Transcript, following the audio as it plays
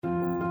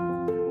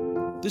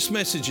This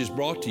message is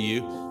brought to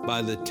you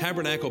by the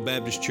Tabernacle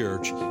Baptist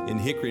Church in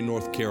Hickory,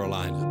 North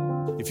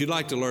Carolina. If you'd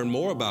like to learn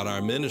more about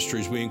our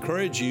ministries, we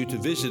encourage you to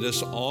visit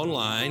us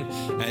online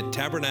at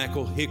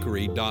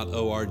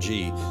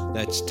tabernaclehickory.org.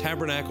 That's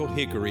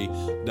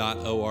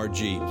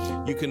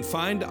tabernaclehickory.org. You can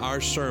find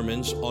our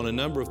sermons on a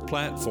number of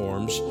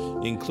platforms,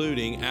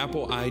 including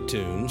Apple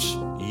iTunes,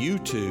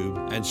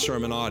 YouTube, and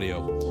Sermon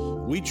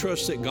Audio. We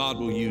trust that God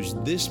will use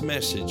this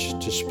message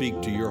to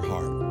speak to your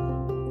heart.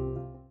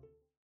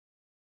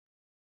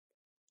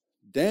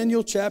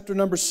 Daniel chapter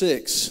number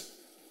 6.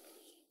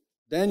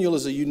 Daniel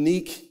is a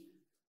unique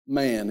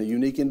man, a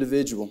unique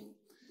individual.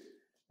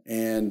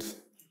 And,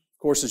 of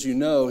course, as you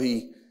know,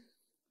 he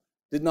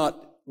did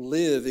not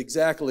live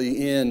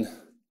exactly in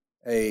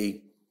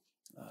a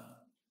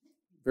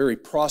very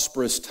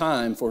prosperous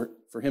time for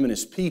him and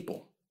his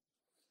people.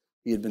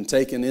 He had been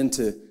taken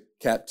into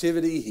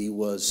captivity. He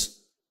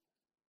was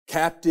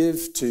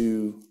captive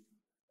to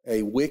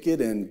a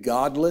wicked and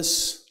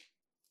godless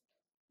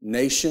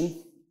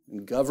nation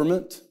and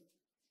government,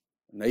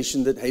 a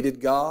nation that hated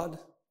God.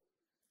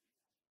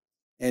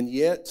 And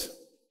yet,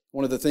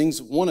 one of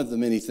the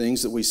many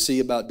things that we see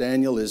about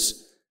Daniel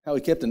is how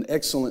he kept an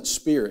excellent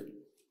spirit.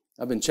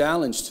 I've been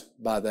challenged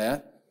by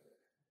that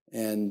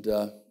and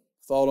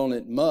thought on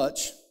it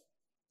much.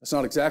 That's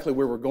not exactly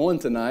where we're going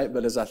tonight,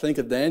 but as I think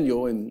of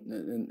Daniel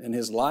and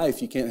his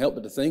life, you can't help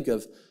but to think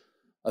of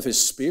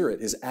his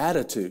spirit, his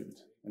attitude,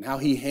 and how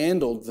he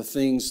handled the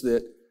things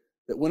that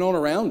went on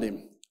around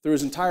him through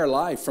his entire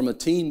life, from a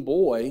teen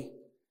boy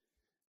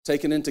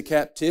taken into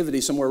captivity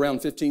somewhere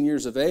around 15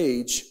 years of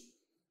age,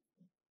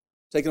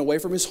 taken away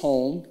from his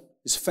home,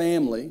 his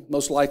family,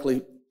 most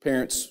likely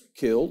parents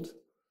killed,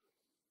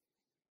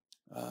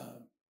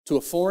 to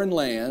a foreign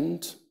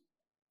land,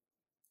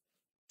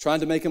 trying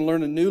to make him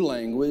learn a new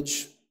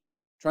language,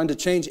 trying to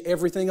change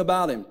everything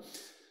about him.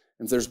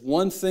 And if there's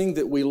one thing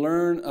that we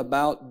learn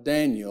about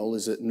Daniel,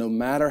 is that no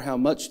matter how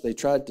much they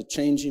tried to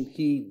change him,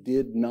 he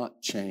did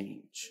not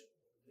change.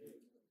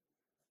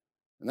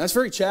 And that's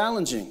very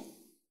challenging.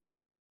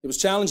 It was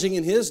challenging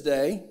in his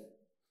day.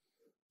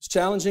 It's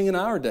challenging in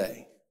our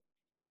day.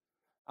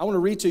 I want to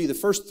read to you the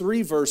first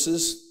 3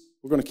 verses.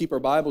 We're going to keep our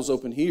Bibles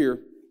open here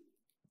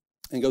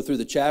and go through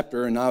the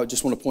chapter, and I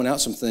just want to point out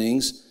some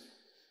things.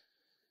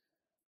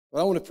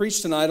 But I want to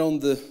preach tonight on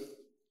the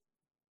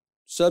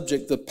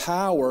subject, the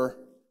power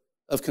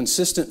of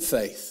consistent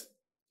faith.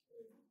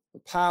 The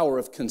power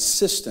of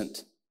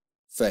consistent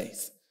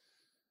faith.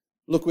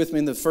 Look with me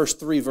in the first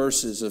 3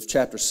 verses of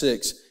chapter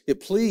 6. It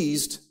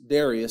pleased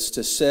Darius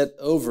to set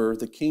over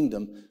the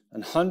kingdom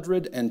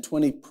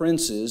 120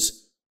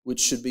 princes, which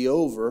should be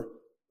over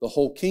the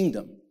whole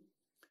kingdom.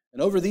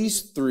 And over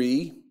these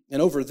 3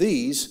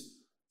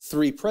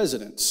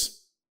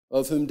 presidents,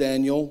 of whom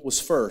Daniel was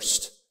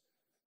first,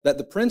 that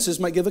the princes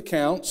might give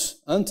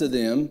accounts unto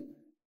them,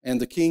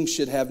 and the king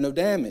should have no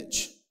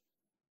damage.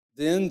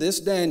 Then this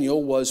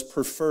Daniel was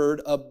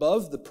preferred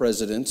above the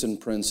presidents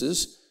and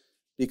princes,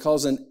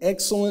 because an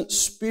excellent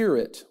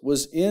spirit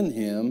was in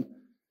him,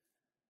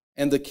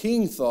 and the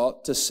king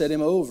thought to set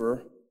him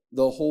over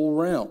the whole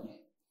realm.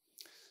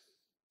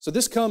 So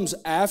this comes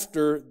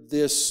after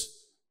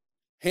this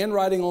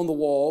handwriting on the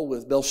wall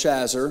with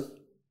Belshazzar.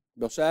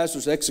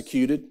 Belshazzar's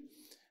executed,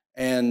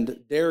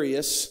 and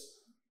Darius,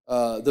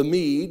 the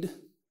Mede,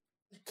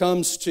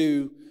 comes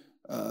to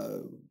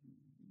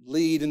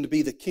lead and to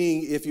be the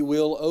king, if you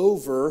will,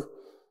 over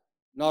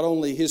not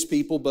only his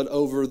people, but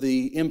over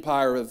the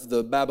empire of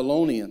the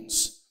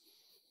Babylonians.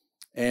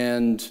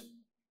 And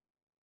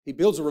he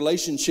builds a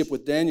relationship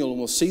with Daniel, and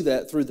we'll see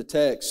that through the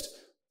text.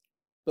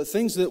 But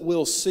things that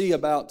we'll see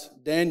about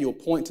Daniel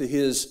point to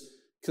his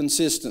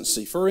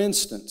consistency. For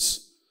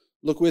instance,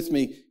 look with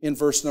me in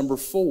verse number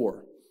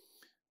 4.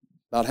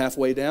 About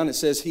halfway down, it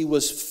says he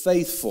was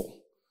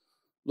faithful.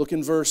 Look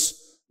in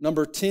verse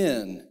number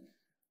 10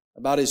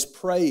 about his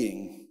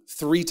praying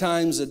 3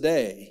 times a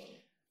day,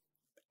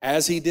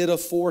 as he did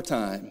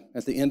aforetime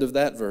at the end of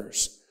that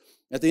verse.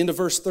 At the end of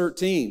verse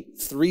 13,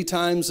 3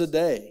 times a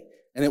day,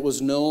 and it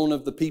was known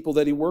of the people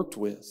that he worked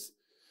with.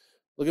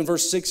 Look in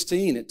verse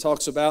 16, it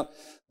talks about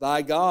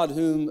thy God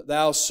whom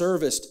thou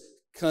servest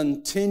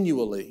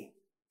continually.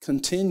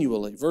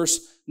 Continually.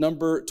 Verse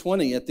number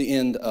 20 at the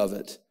end of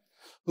it,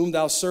 whom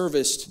thou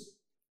servest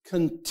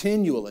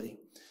continually.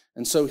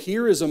 And so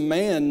here is a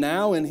man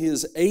now in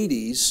his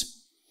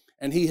 80s,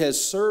 and he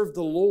has served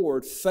the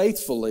Lord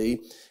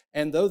faithfully.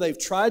 And though they've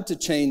tried to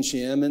change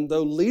him, and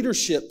though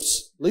leadership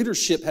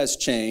has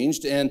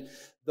changed, and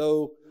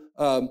though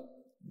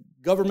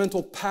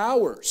governmental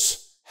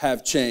powers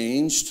have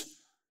changed,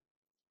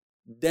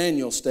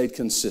 Daniel stayed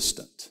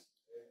consistent.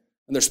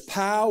 And there's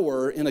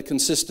power in a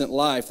consistent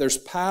life. There's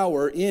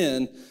power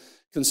in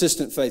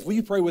consistent faith. Will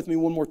you pray with me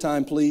one more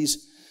time,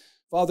 please?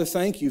 Father,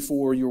 thank you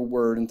for your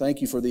word, and thank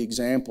you for the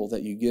example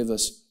that you give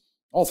us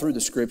all through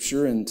the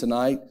Scripture and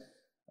tonight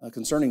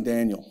concerning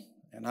Daniel.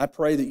 And I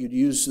pray that you'd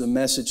use the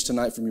message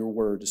tonight from your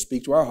word to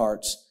speak to our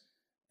hearts,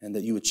 and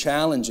that you would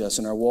challenge us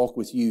in our walk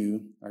with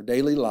you, our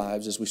daily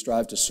lives as we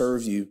strive to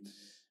serve you,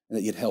 and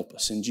that you'd help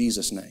us. In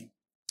Jesus' name,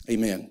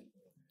 Amen.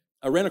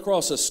 I ran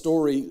across a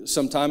story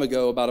some time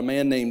ago about a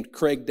man named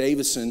Craig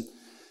Davison.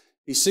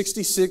 He's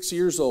 66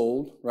 years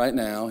old right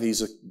now.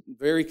 He's a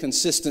very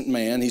consistent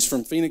man. He's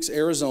from Phoenix,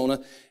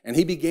 Arizona, and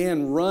he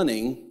began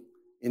running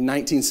in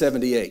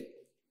 1978.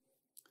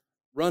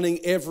 Running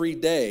every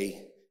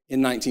day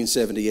in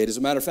 1978. As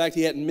a matter of fact,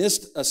 he hadn't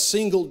missed a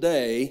single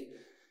day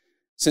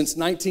since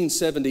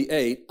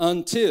 1978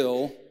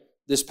 until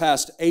this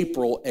past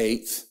April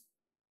 8th,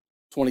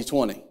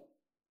 2020.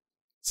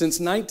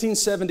 Since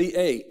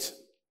 1978,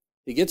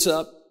 he gets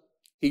up,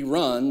 he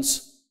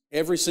runs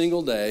every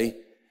single day,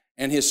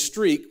 and his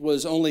streak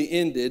was only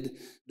ended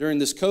during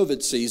this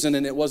COVID season,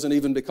 and it wasn't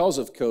even because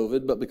of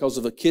COVID, but because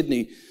of a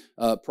kidney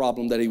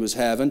problem that he was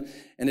having,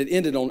 and it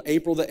ended on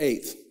April the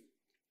 8th.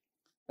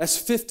 That's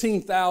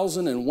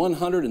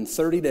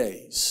 15,130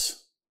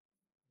 days.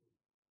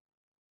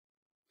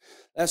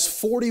 That's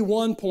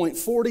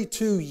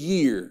 41.42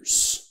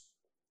 years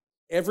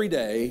every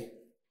day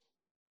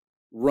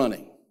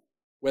running.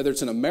 Whether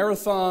it's in a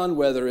marathon,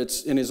 whether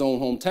it's in his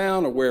own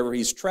hometown or wherever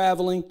he's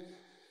traveling.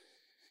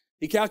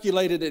 He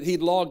calculated that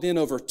he'd logged in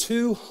over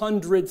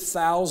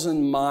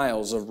 200,000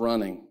 miles of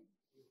running.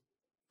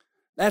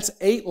 That's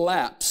 8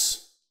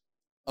 laps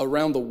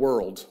around the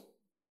world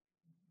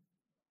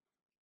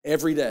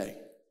every day,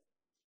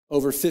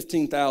 over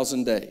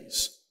 15,000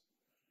 days.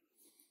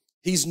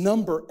 He's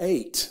number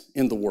 8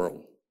 in the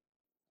world.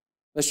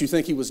 Unless you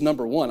think he was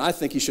number 1. I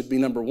think he should be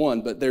number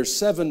 1, but there's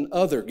 7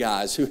 other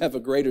guys who have a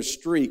greater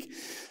streak.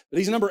 But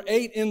he's number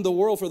 8 in the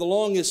world for the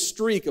longest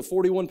streak of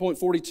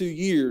 41.42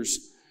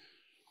 years.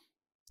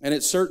 And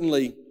it's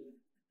certainly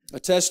a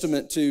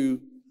testament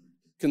to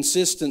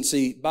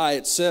consistency by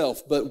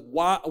itself. But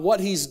what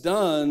he's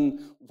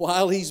done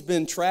while he's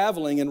been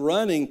traveling and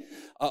running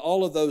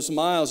all of those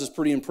miles is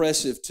pretty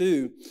impressive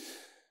too.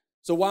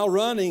 So while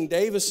running,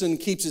 Davison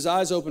keeps his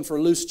eyes open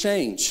for loose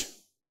change.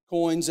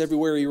 Coins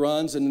everywhere he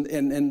runs,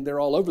 and they're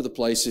all over the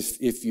place.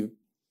 If you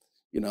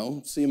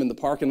see him in the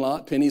parking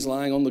lot, pennies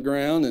lying on the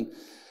ground, and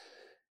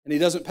he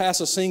doesn't pass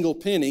a single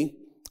penny.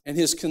 And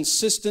his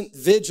consistent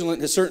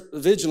vigilance has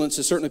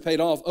certainly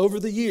paid off. Over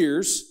the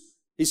years,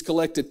 he's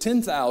collected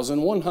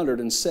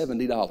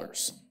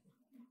 $10,170.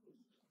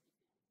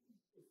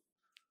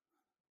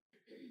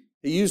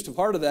 He used a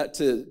part of that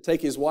to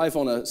take his wife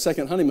on a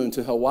second honeymoon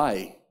to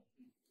Hawaii.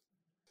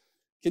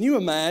 Can you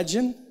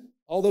imagine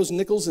all those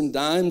nickels and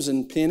dimes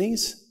and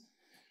pennies?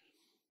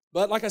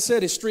 But like I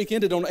said, his streak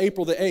ended on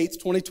April the 8th,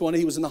 2020.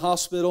 He was in the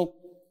hospital.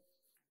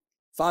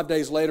 5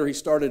 days later, he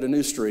started a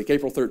new streak.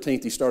 April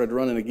 13th, he started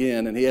running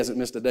again, and he hasn't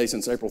missed a day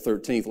since April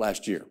 13th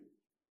last year.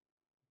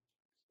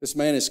 This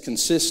man is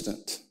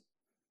consistent.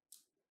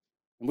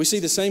 And we see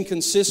the same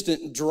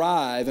consistent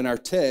drive in our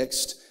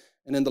text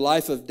and in the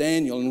life of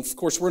Daniel. And of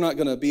course, we're not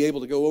going to be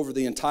able to go over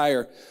the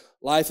entire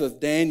life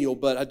of Daniel,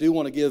 but I do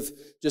want to give,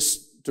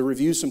 just to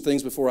review some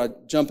things before I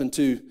jump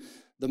into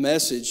the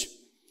message.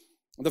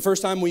 The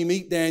first time we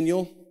meet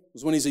Daniel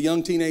was when he's a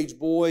young teenage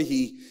boy.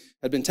 He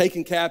had been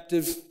taken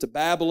captive to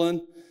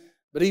Babylon,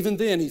 but even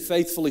then he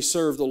faithfully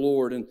served the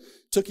Lord and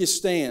took his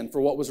stand for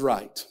what was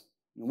right.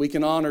 And we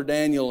can honor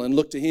Daniel and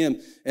look to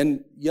him,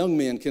 and young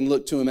men can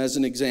look to him as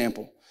an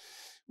example.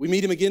 We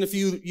meet him again a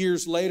few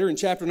years later in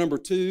chapter number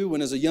 2,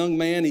 when as a young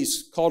man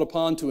he's called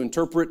upon to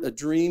interpret a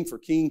dream for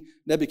King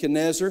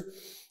Nebuchadnezzar.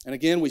 And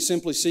again, we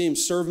simply see him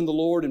serving the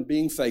Lord and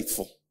being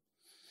faithful.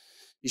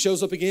 He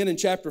shows up again in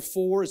chapter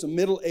 4 as a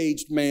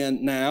middle-aged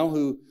man now,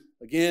 who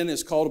again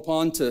is called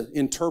upon to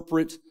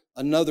interpret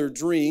another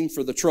dream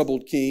for the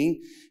troubled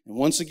king. And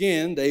once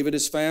again, David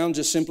is found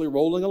just simply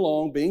rolling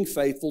along, being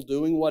faithful,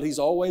 doing what he's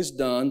always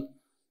done,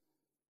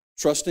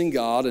 trusting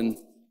God and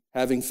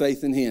having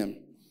faith in him.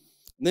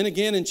 And then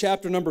again in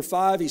chapter number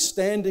 5, he's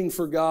standing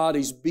for God,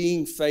 he's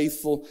being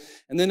faithful.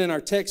 And then in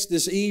our text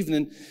this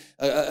evening,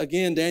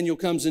 again, Daniel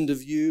comes into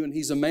view, and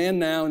he's a man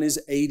now in his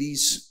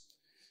 80s.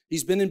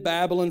 He's been in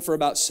Babylon for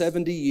about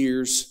 70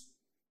 years,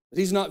 but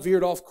he's not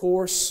veered off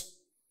course.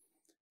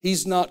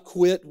 He's not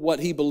quit what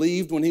he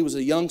believed when he was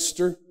a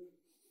youngster.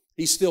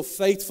 He's still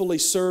faithfully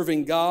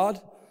serving God,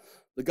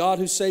 the God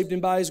who saved him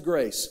by his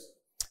grace.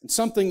 And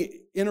something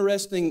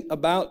interesting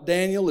about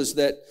Daniel is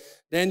that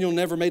Daniel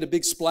never made a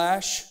big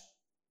splash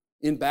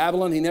in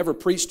Babylon. He never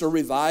preached a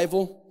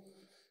revival.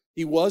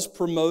 He was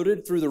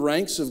promoted through the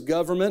ranks of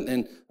government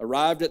and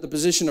arrived at the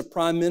position of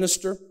prime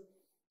minister,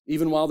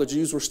 even while the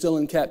Jews were still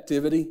in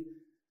captivity.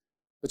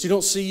 But you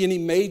don't see any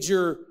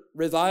major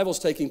revivals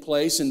taking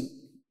place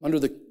under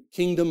the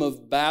kingdom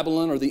of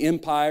Babylon or the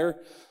empire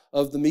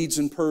of the Medes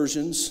and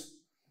Persians.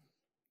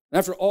 And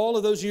after all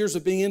of those years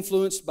of being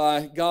influenced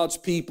by God's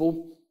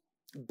people,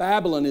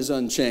 Babylon is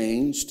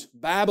unchanged.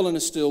 Babylon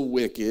is still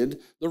wicked.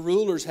 The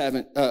rulers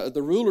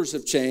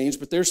have changed,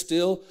 but they're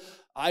still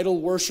idol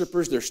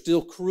worshipers. They're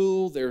still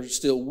cruel. They're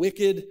still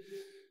wicked.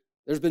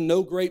 There's been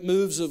no great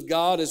moves of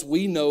God as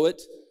we know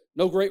it.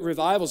 No great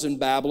revivals in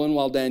Babylon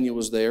while Daniel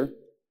was there.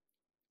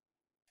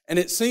 And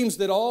it seems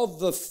that all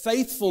the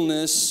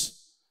faithfulness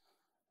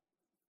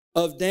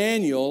of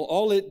Daniel,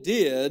 all it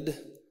did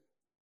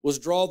was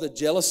draw the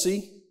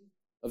jealousy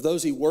of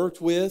those he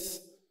worked with,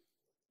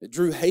 It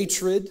drew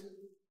hatred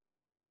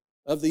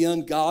of the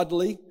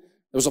ungodly.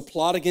 There was a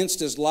plot against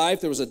his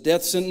life. There was a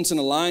death sentence in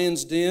a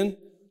lion's den.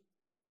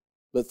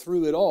 But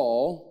through it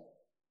all,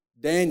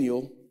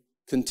 Daniel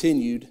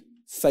continued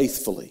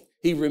faithfully.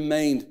 He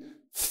remained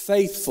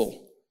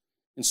faithful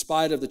in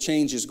spite of the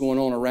changes going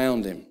on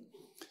around him.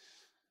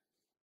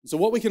 So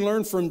what we can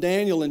learn from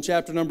Daniel in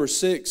chapter number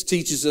 6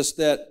 teaches us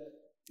that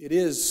it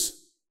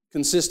is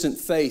consistent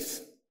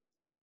faith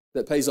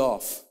that pays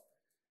off.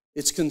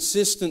 It's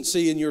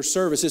consistency in your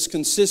service. It's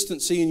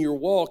consistency in your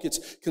walk.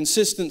 It's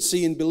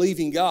consistency in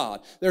believing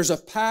God. There's a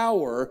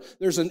power,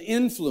 there's an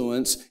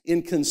influence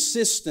in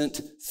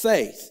consistent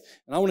faith.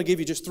 And I want to give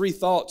you just 3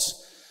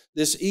 thoughts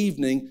this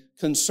evening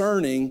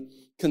concerning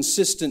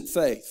consistent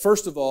faith.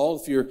 First of all,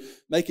 if you're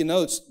making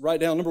notes, write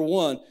down number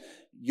 1,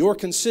 your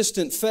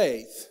consistent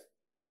faith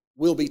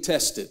will be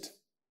tested.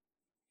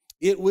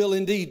 It will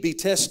indeed be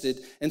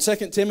tested. And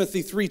 2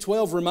 Timothy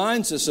 3:12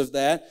 reminds us of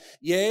that.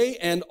 Yea,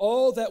 and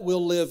all that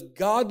will live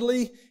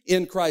godly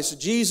in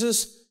Christ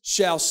Jesus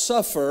shall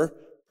suffer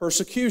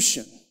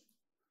persecution.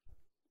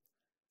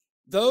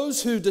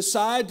 Those who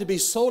decide to be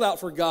sold out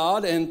for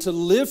God and to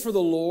live for the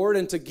Lord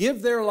and to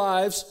give their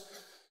lives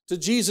to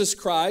Jesus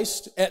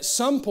Christ, at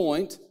some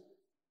point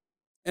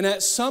and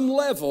at some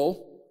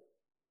level,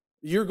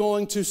 you're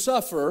going to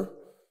suffer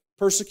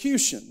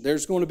persecution.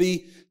 There's going to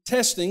be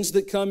testings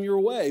that come your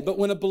way. But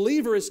when a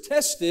believer is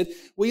tested,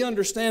 we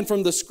understand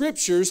from the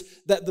Scriptures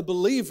that the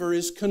believer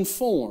is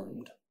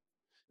conformed.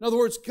 In other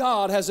words,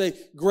 God has a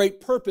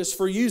great purpose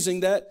for using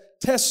that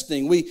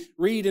testing. We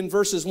read in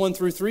verses 1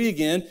 through 3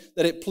 again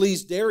that it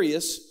pleased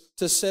Darius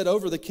to set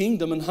over the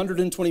kingdom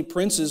 120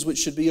 princes, which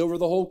should be over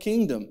the whole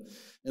kingdom.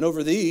 And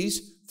over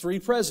these 3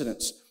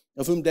 presidents,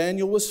 of whom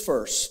Daniel was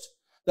first,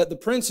 that the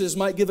princes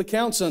might give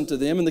accounts unto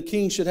them, and the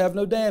king should have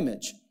no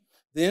damage.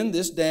 Then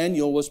this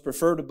Daniel was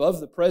preferred above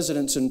the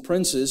presidents and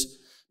princes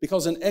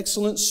because an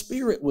excellent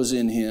spirit was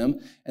in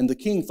him, and the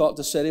king thought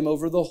to set him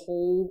over the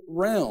whole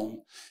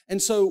realm. And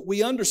so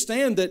we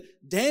understand that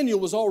Daniel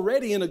was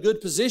already in a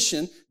good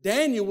position.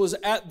 Daniel was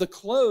at the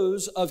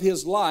close of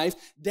his life.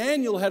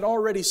 Daniel had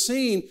already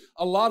seen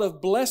a lot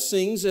of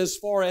blessings as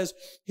far as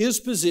his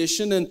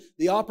position and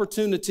the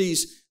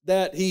opportunities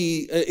that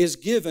he is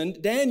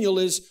given. Daniel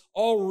is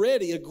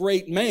already a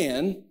great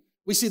man.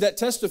 We see that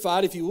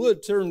testified. If you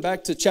would, turn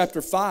back to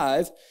chapter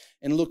 5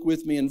 and look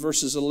with me in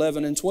verses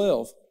 11 and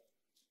 12.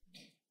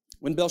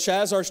 When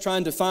Belshazzar is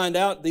trying to find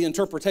out the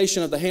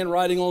interpretation of the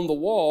handwriting on the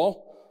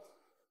wall,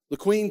 the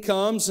queen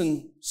comes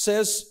and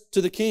says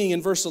to the king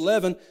in verse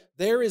 11,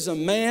 "There is a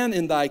man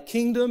in thy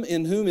kingdom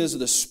in whom is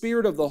the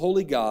spirit of the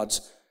holy gods,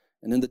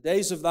 and in the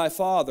days of thy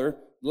father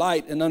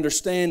light and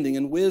understanding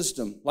and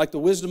wisdom, like the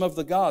wisdom of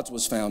the gods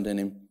was found in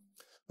him,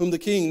 whom the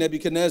king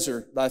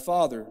Nebuchadnezzar, thy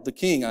father, the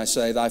king, I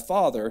say, thy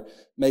father,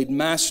 made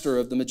master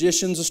of the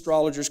magicians,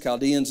 astrologers,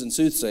 Chaldeans, and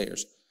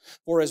soothsayers.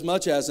 For as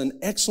much as an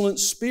excellent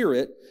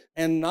spirit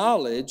and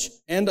knowledge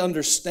and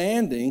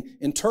understanding,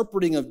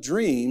 interpreting of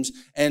dreams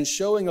and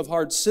showing of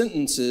hard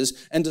sentences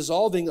and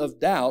dissolving of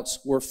doubts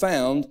were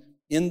found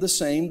in the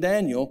same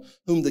Daniel,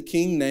 whom the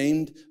king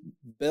named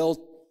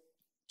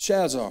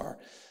Belshazzar.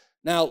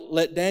 Now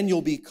let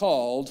Daniel be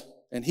called,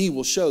 and he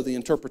will show the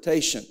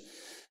interpretation."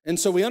 And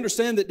so we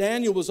understand that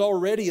Daniel was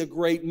already a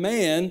great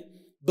man,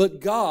 but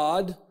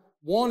God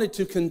wanted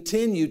to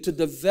continue to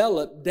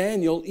develop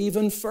Daniel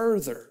even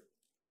further.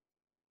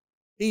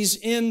 He's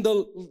in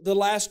the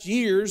last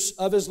years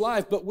of his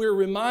life, but we're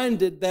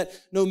reminded that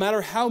no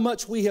matter how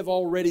much we have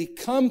already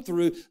come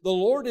through, the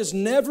Lord is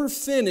never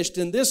finished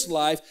in this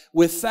life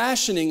with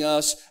fashioning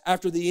us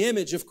after the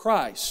image of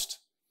Christ.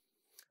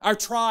 Our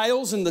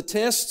trials and the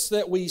tests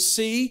that we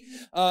see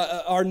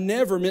are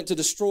never meant to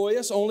destroy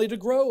us, only to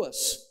grow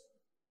us.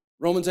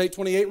 Romans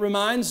 8:28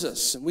 reminds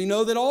us, and we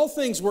know that all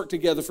things work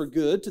together for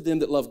good to them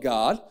that love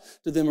God,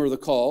 to them who are the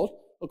called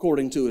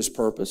according to His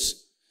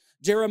purpose.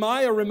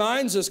 Jeremiah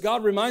reminds us,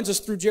 God reminds us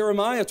through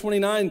Jeremiah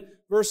 29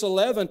 verse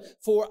 11,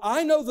 "For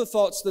I know the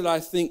thoughts that I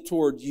think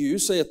toward you,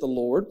 saith the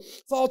Lord,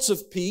 thoughts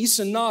of peace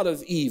and not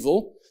of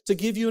evil, to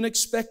give you an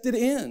expected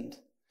end."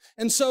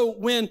 And so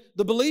when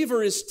the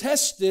believer is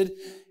tested,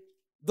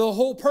 the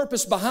whole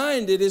purpose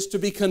behind it is to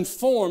be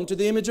conformed to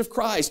the image of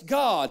Christ.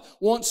 God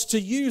wants to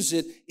use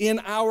it in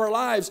our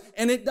lives.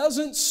 And it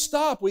doesn't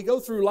stop. We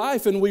go through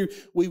life and we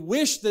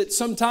wish that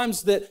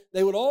sometimes that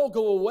they would all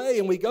go away,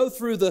 and we go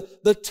through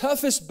the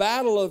toughest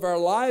battle of our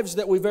lives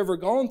that we've ever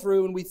gone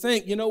through, and we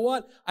think, you know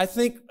what? I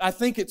think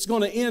it's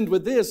going to end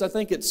with this. I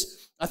think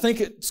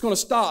it's going to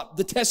stop.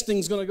 The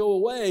testing's going to go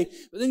away.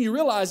 But then you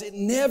realize it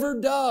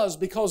never does,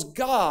 because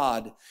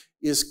God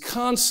is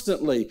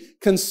constantly,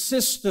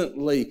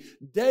 consistently,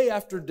 day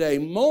after day,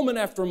 moment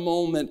after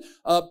moment,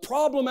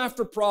 problem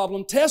after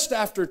problem, test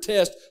after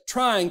test,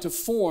 trying to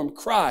form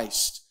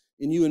Christ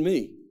in you and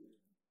me.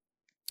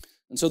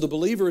 And so the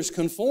believer is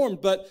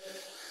conformed, but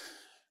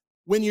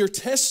when you're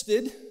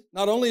tested,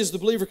 not only is the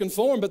believer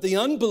conformed, but the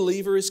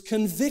unbeliever is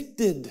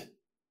convicted.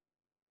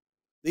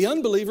 The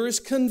unbeliever is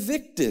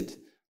convicted.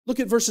 Look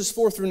at verses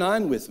 4 through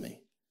 9 with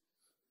me.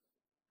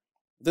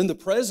 Then the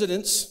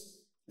presidents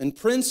and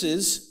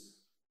princes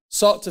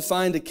sought to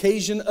find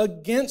occasion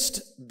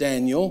against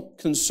Daniel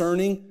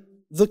concerning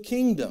the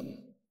kingdom.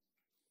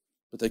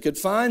 But they could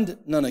find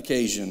none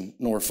occasion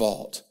nor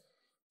fault.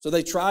 So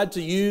they tried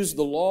to use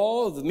the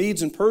law of the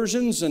Medes and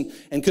Persians and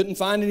couldn't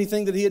find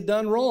anything that he had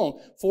done wrong.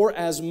 For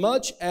as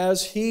much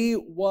as he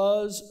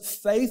was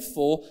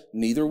faithful,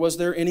 neither was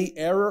there any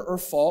error or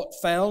fault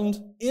found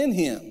in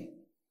him.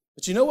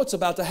 But you know what's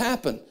about to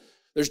happen.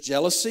 There's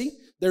jealousy.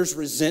 There's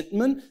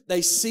resentment.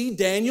 They see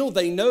Daniel.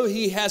 They know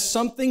he has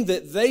something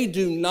that they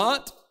do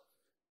not.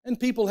 And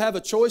people have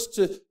a choice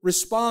to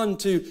respond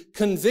to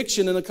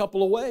conviction in a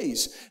couple of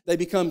ways. They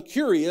become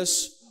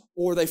curious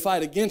or they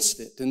fight against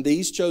it. And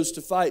these chose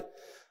to fight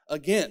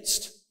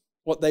against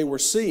what they were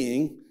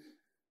seeing.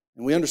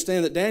 And we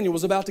understand that Daniel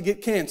was about to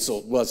get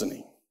canceled, wasn't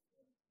he?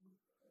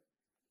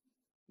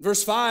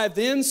 Verse 5,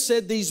 then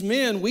said these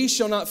men, we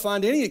shall not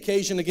find any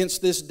occasion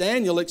against this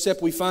Daniel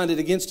except we find it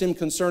against him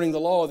concerning the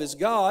law of his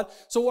God.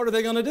 So what are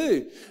they going to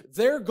do?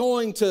 They're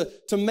going to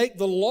make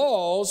the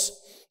laws,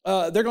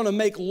 they're going to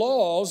make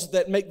laws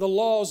that make the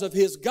laws of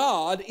his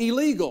God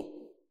illegal.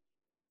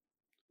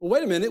 Well,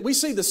 wait a minute. We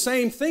see the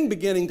same thing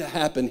beginning to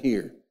happen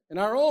here in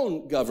our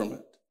own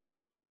government.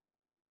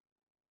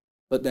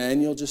 But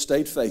Daniel just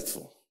stayed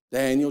faithful.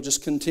 Daniel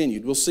just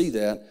continued. We'll see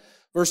that.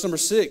 Verse number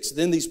 6,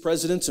 then these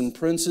presidents and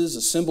princes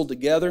assembled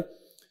together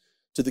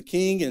to the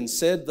king and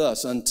said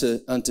thus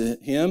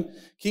unto him,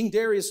 King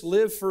Darius,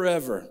 live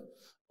forever.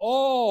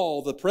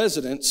 All the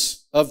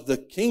presidents of the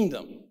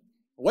kingdom.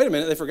 Wait a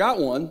minute, they forgot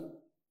one.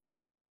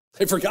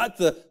 They forgot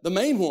the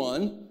main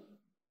one,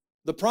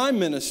 the prime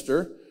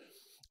minister.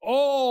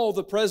 All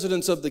the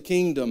presidents of the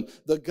kingdom,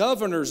 the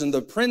governors and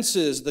the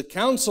princes, the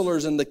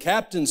counselors and the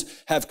captains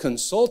have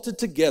consulted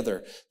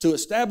together to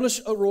establish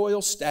a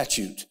royal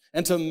statute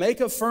and to make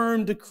a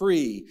firm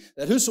decree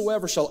that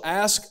whosoever shall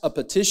ask a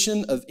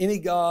petition of any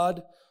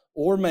god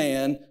or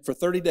man for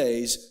 30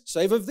 days,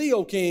 save of thee,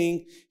 O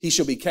king, he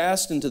shall be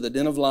cast into the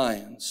den of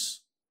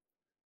lions.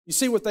 You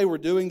see what they were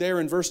doing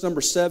there in verse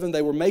number 7?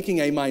 They were making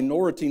a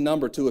minority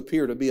number to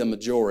appear to be a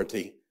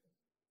majority.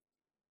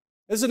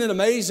 Isn't it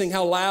amazing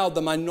how loud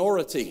the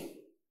minority,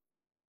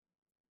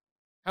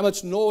 how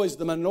much noise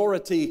the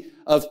minority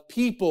of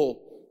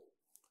people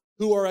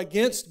who are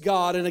against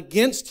God and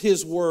against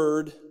His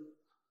Word,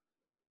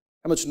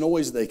 how much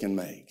noise they can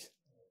make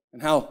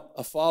and how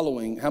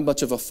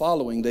much of a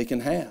following they can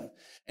have.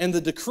 And the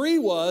decree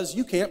was,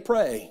 you can't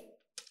pray.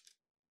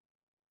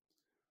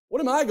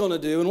 What am I going to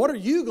do and what are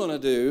you going to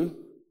do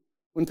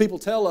when people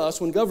tell us,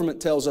 when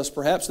government tells us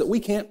perhaps that we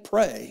can't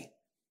pray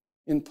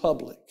in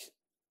public?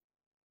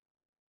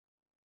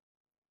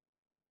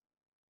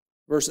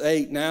 Verse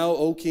 8, now,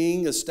 O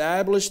king,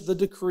 establish the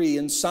decree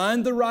and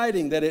sign the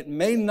writing that it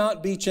may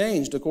not be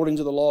changed according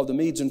to the law of the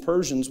Medes and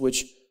Persians,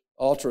 which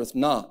altereth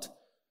not.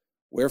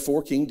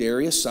 Wherefore King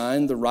Darius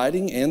signed the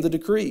writing and the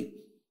decree.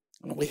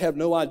 We have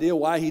no idea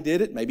why he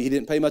did it. Maybe he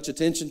didn't pay much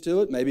attention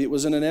to it. Maybe it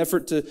was in an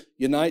effort to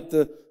unite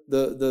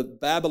the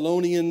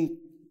Babylonian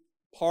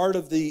part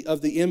of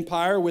the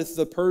empire with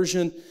the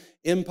Persian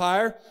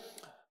empire.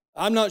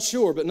 I'm not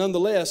sure, but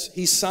nonetheless,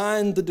 he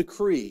signed the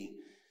decree.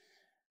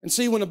 And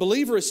see, when a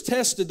believer is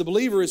tested, the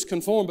believer is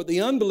conformed, but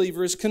the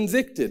unbeliever is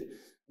convicted.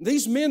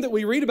 These men that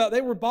we read about, they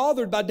were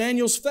bothered by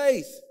Daniel's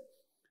faith.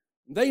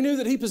 They knew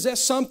that he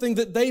possessed something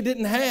that they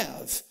didn't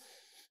have.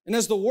 And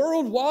as the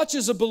world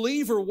watches a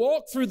believer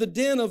walk through the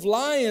den of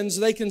lions,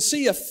 they can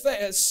see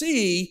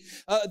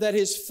that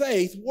his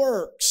faith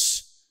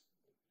works.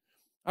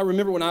 I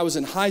remember when I was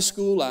in high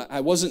school,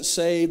 I wasn't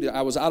saved.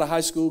 I was out of high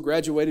school,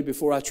 graduated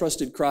before I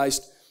trusted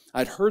Christ.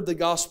 I'd heard the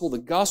gospel. The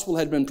gospel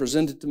had been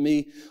presented to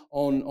me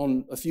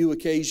on a few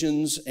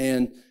occasions,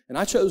 and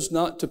I chose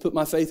not to put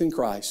my faith in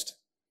Christ.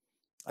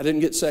 I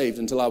didn't get saved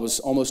until I was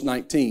almost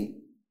 19.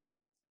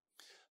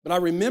 But I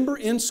remember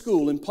in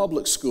school, in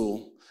public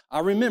school,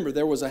 I remember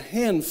there was a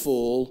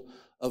handful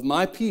of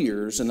my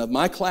peers and of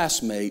my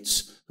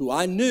classmates who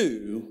I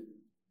knew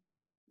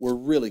were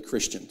really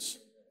Christians.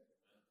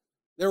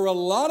 There were a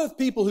lot of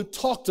people who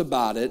talked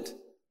about it,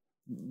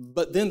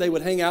 but then they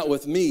would hang out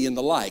with me and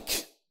the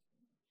like.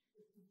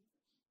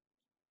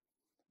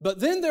 But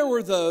then there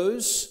were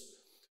those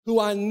who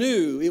I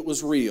knew it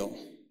was real.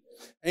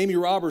 Amy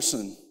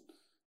Robertson,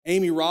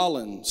 Amy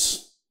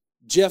Rollins,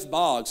 Jeff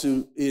Boggs,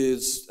 who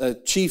is a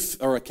chief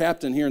or a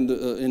captain here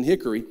in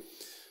Hickory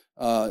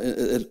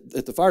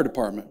at the fire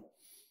department.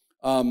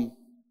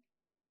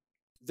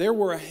 There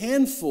were a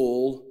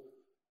handful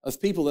of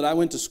people that I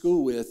went to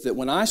school with that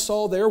when I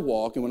saw their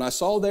walk and when I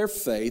saw their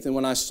faith and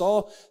when I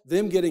saw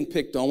them getting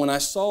picked on, when I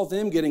saw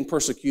them getting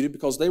persecuted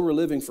because they were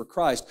living for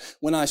Christ,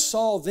 when I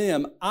saw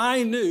them,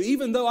 I knew,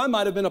 even though I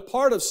might have been a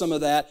part of some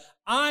of that,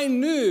 I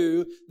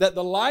knew that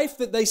the life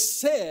that they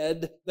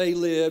said they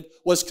lived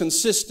was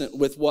consistent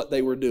with what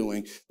they were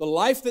doing. The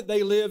life that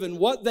they lived and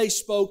what they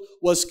spoke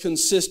was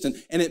consistent,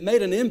 and it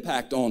made an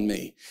impact on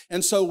me.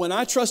 And so when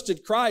I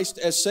trusted Christ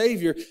as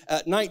Savior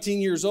at 19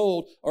 years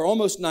old, or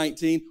almost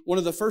 19, one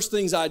of the first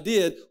things I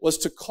did was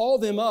to call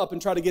them up and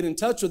try to get in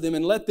touch with them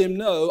and let them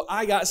know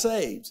I got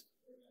saved.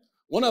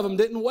 One of them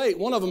didn't wait.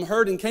 One of them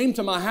heard and came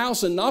to my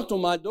house and knocked on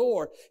my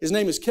door. His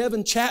name is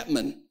Kevin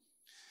Chapman.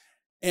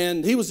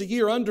 And he was a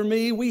year under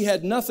me. We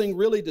had nothing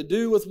really to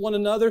do with one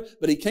another,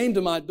 but he came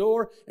to my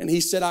door and he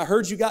said, I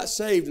heard you got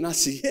saved. And I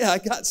said, yeah, I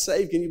got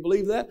saved. Can you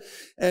believe that?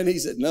 And he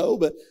said, no,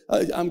 but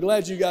I'm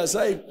glad you got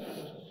saved.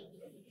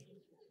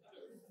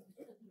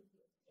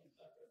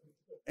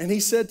 And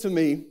he said to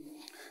me,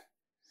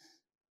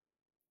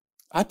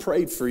 I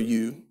prayed for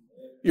you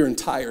your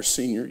entire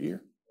senior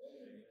year.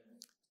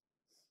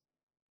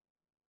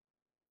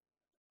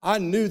 I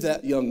knew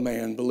that young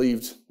man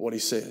believed what he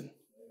said.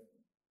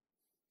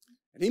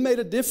 And he made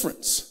a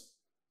difference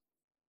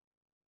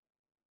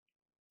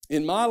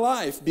in my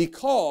life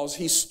because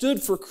he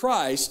stood for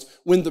Christ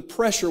when the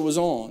pressure was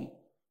on.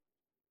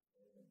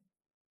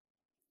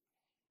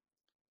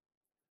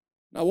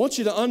 Now, I want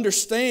you to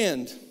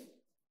understand,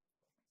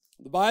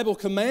 the Bible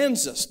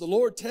commands us, the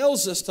Lord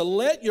tells us to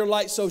let your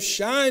light so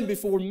shine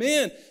before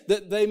men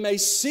that they may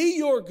see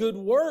your good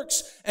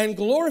works and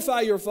glorify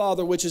your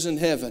Father which is in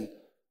heaven.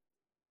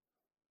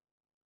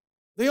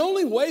 The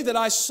only way that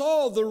I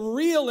saw the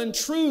real and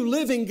true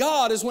living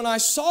God is when I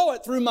saw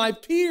it through my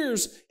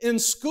peers in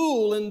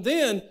school and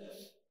then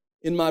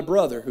in my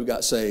brother who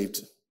got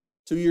saved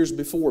 2 years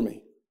before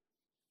me.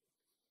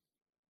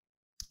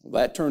 Well,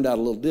 that turned out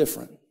a little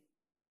different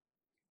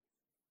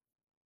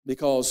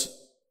because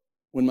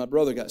when my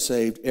brother got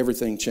saved,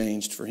 everything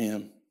changed for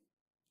him.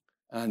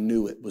 I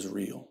knew it was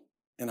real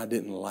and I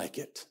didn't like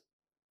it.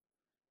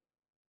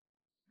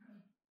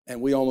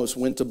 And we almost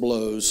went to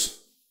blows.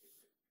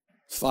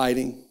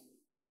 Fighting.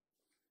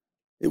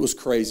 It was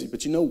crazy.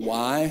 But you know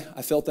why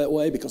I felt that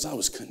way? Because I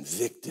was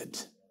convicted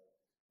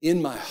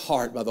in my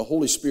heart by the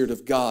Holy Spirit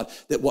of God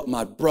that what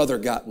my brother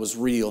got was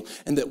real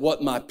and that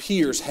what my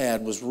peers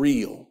had was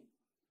real.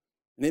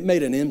 And it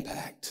made an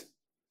impact.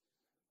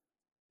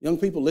 Young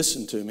people,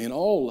 listen to me, and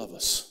all of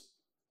us.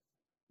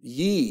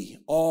 Ye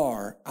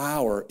are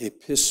our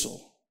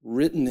epistle,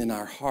 written in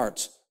our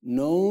hearts,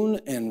 known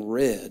and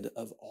read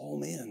of all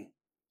men.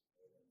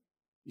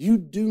 You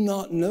do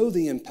not know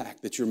the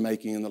impact that you're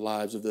making in the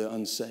lives of the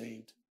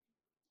unsaved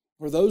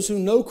or those who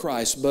know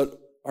Christ but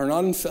are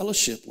not in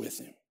fellowship with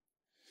Him.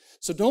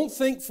 So don't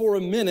think for a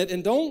minute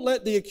and don't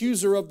let the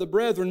accuser of the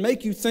brethren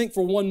make you think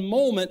for one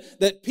moment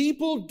that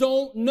people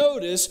don't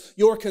notice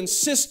your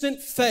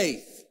consistent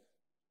faith.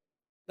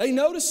 They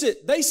notice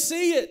it. They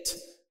see it.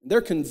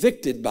 They're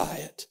convicted by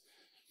it.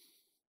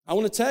 I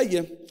want to tell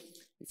you,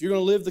 if you're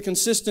going to live the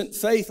consistent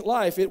faith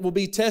life, it will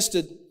be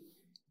tested.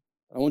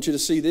 I want you to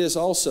see this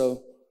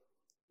also.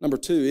 Number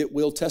 2, it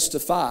will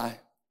testify.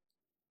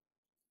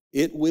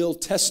 It will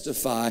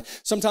testify.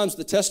 Sometimes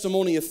the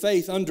testimony of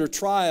faith under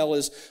trial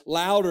is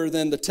louder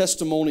than the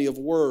testimony of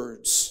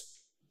words.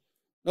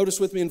 Notice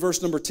with me in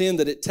verse number 10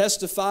 that it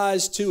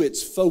testifies to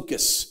its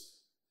focus.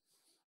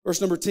 Verse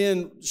number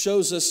 10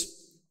 shows us,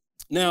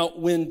 now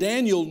when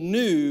Daniel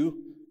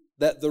knew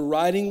that the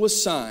writing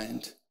was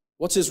signed,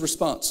 what's his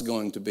response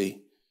going to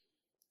be?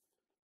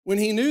 When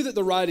he knew that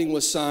the writing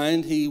was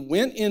signed, he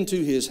went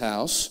into his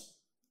house,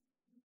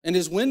 and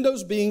his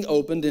windows being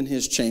opened in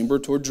his chamber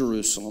toward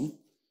Jerusalem,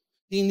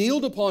 he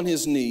kneeled upon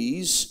his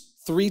knees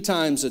 3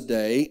 times a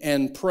day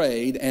and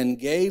prayed and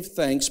gave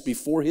thanks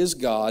before his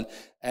God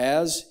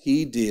as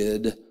he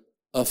did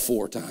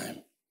aforetime.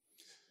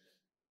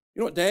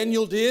 You know what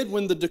Daniel did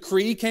when the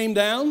decree came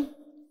down?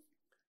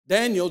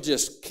 Daniel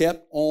just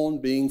kept on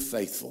being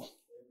faithful.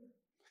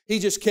 He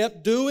just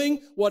kept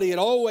doing what he had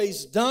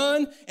always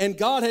done, and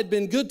God had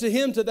been good to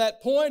him to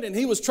that point, and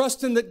he was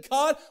trusting that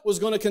God was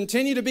going to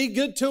continue to be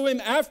good to him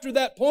after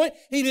that point.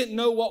 He didn't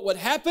know what would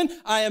happen.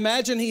 I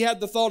imagine he had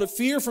the thought of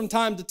fear from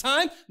time to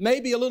time,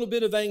 maybe a little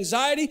bit of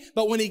anxiety,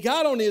 but when he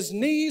got on his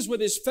knees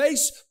with his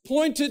face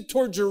pointed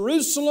toward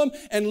Jerusalem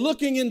and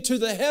looking into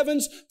the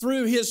heavens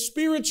through his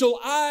spiritual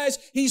eyes,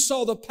 he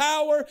saw the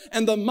power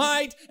and the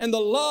might and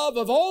the love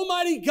of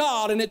Almighty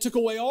God, and it took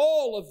away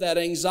all of that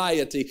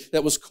anxiety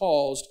that was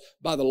caused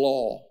by the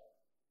law.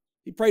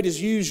 He prayed as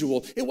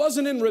usual. It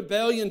wasn't in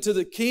rebellion to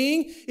the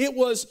king. It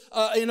was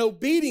in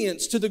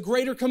obedience to the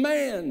greater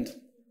command.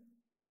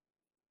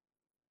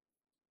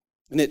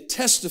 And it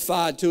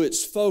testified to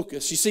its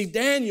focus. You see,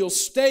 Daniel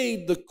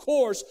stayed the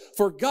course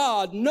for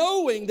God,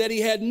 knowing that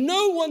he had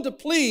no one to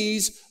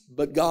please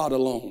but God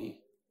alone.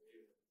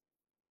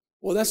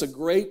 Well, that's a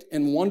great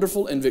and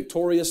wonderful and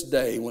victorious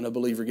day when a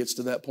believer gets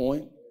to that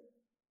point.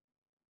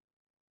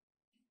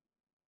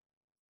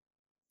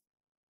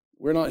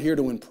 We're not here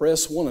to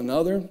impress one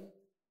another.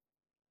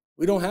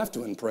 We don't have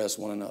to impress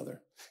one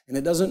another. And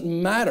it doesn't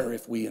matter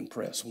if we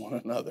impress one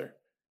another.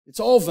 It's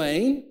all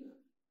vain.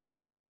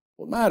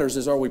 What matters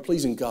is, are we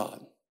pleasing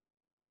God?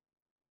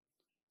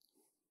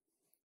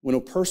 When a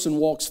person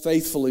walks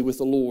faithfully with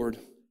the Lord,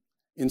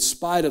 in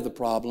spite of the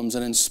problems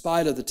and in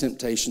spite of the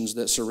temptations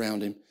that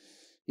surround him,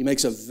 he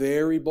makes a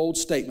very bold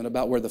statement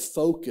about where the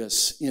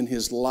focus in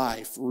his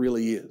life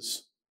really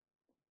is.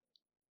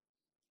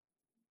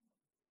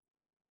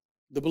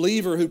 The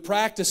believer who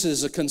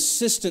practices a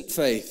consistent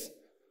faith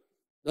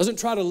doesn't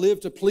try to live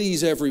to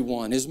please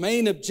everyone. His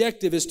main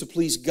objective is to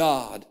please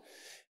God.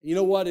 You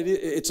know what?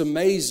 It's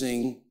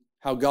amazing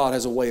how God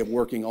has a way of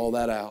working all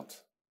that out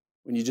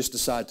when you just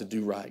decide to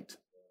do right.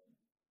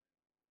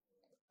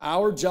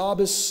 Our job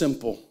is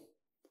simple.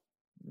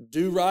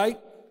 Do right,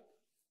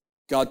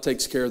 God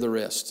takes care of the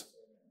rest.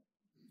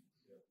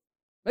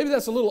 Maybe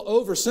that's a little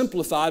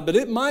oversimplified, but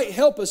it might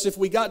help us if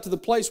we got to the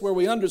place where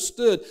we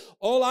understood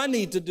all I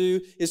need to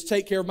do is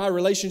take care of my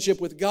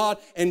relationship with God,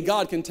 and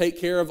God can take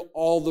care of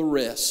all the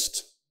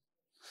rest.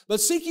 But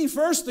seek ye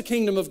first the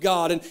kingdom of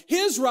God and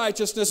His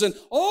righteousness, and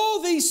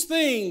all these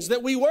things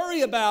that we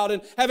worry about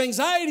and have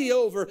anxiety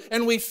over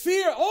and we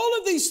fear, all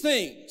of these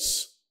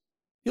things,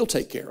 He'll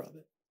take care of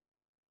it.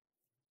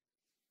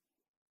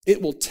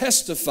 It will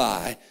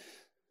testify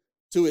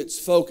to its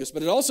focus,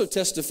 but it also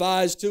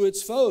testifies to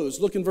its foes.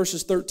 Look in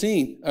verses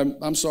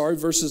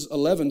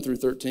 11 through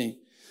 13.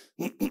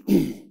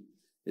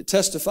 It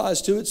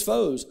testifies to its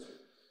foes.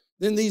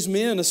 Then these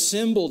men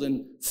assembled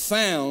and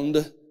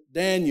found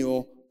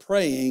Daniel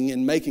praying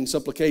and making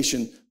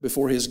supplication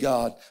before his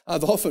God.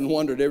 I've often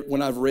wondered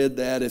when I've read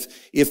that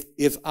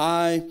if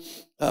I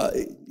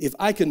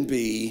can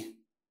be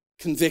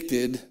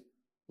convicted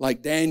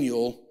like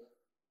Daniel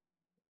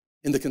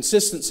in the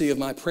consistency of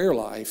my prayer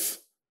life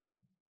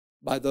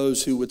by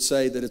those who would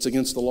say that it's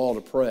against the law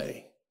to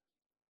pray.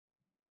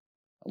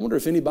 I wonder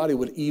if anybody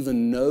would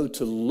even know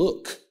to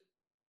look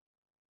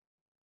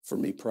for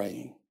me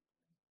praying.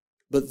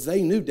 But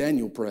they knew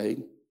Daniel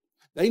prayed.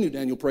 They knew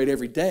Daniel prayed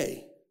every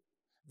day.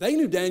 They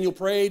knew Daniel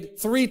prayed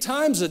 3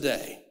 times a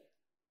day.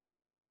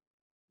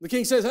 The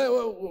king says, "Hey,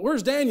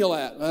 where's Daniel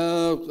at?"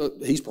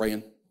 He's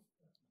praying.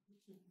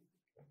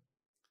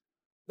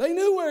 They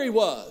knew where he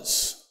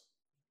was.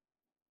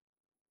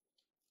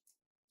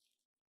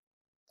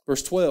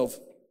 Verse 12,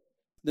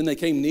 then they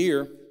came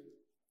near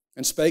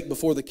and spake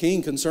before the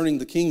king concerning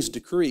the king's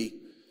decree.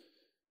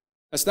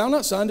 Hast thou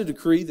not signed a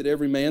decree that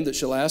every man that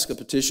shall ask a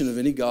petition of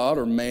any god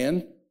or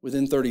man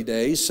within 30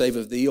 days, save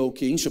of thee, O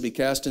king, shall be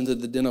cast into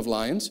the den of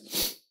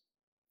lions?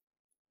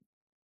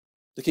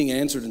 The king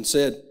answered and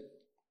said,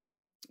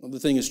 well, the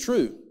thing is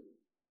true,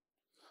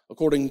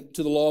 according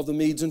to the law of the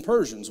Medes and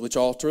Persians, which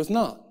altereth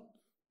not.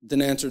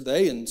 Then answered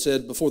they and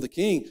said before the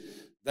king,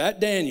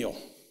 that Daniel,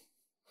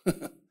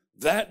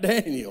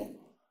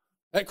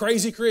 that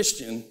crazy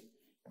Christian,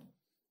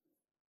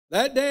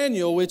 that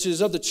Daniel, which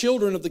is of the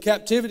children of the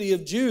captivity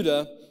of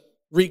Judah,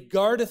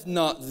 regardeth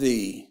not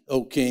thee,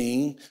 O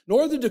king,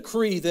 nor the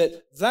decree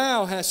that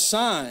thou hast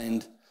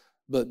signed,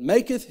 but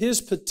maketh his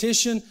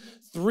petition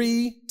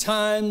 3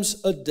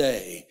 times a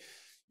day.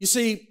 You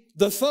see,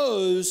 the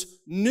foes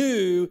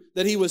knew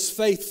that he was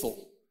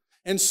faithful.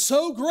 And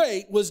so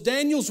great was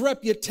Daniel's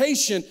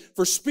reputation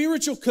for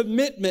spiritual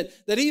commitment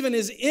that even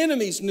his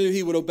enemies knew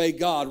he would obey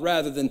God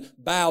rather than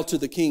bow to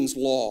the king's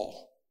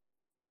law.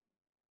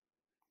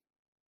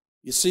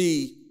 You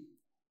see,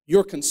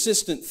 your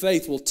consistent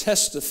faith will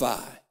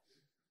testify.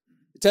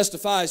 It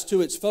testifies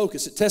to its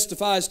focus. It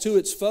testifies to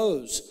its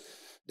foes.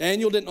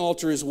 Daniel didn't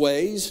alter his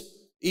ways,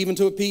 even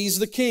to appease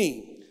the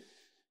king.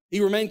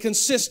 He remained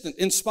consistent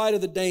in spite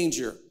of the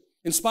danger,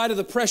 in spite of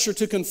the pressure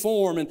to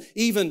conform, and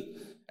even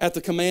at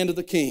the command of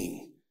the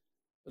king.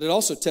 But it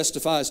also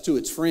testifies to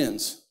its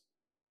friends.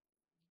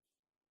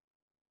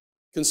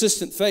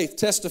 Consistent faith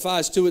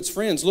testifies to its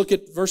friends. Look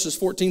at verses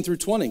 14 through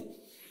 20.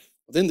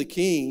 Then the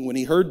king, when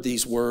he heard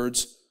these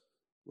words,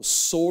 was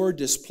sore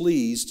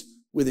displeased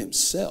with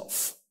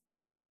himself.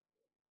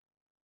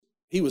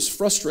 He was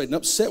frustrated and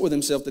upset with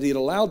himself that he had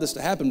allowed this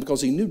to happen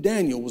because he knew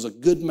Daniel was a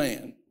good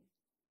man.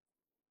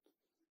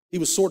 He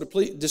was sort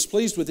of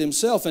displeased with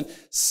himself and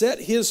set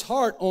his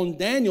heart on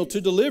Daniel to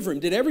deliver him.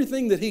 Did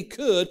everything that he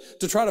could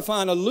to try to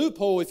find a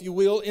loophole, if you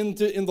will, in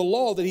the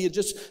law that he had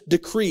just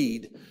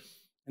decreed.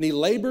 And he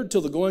labored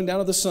till the going down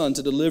of the sun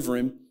to deliver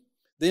him.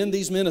 Then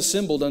these men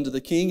assembled unto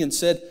the king and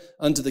said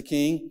unto the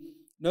king,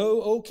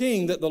 Know, O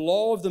king, that the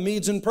law of the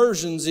Medes and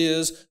Persians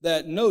is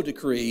that no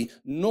decree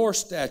nor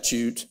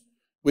statute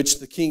which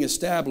the king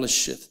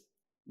establisheth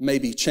may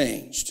be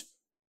changed.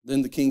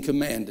 Then the king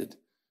commanded.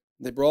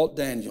 They brought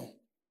Daniel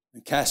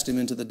and cast him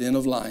into the den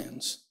of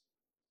lions.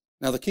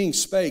 Now the king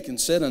spake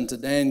and said unto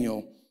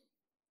Daniel,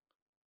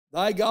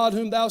 Thy God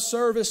whom thou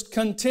servest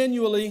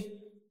continually,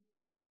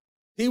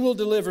 he will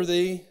deliver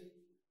thee.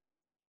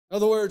 In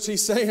other words,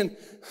 he's saying,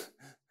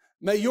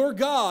 may your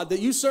God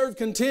that you serve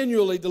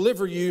continually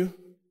deliver you.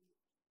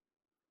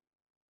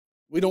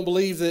 We don't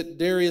believe that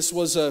Darius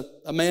was a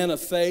man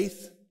of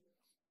faith.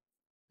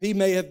 He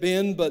may have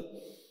been, but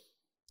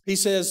he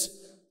says,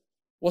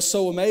 what's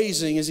so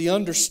amazing is he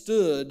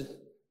understood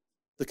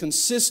the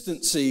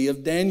consistency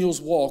of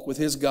Daniel's walk with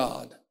his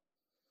God.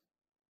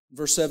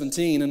 Verse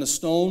 17, and a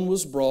stone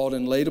was brought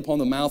and laid upon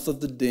the mouth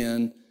of the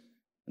den,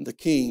 and the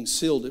king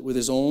sealed it with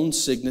his own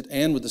signet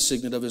and with the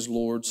signet of his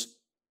lords,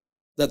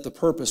 that the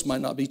purpose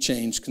might not be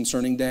changed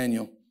concerning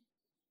Daniel.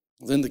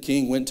 Then the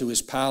king went to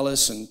his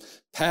palace and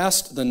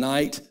passed the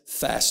night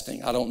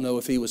fasting. I don't know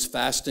if he was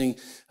fasting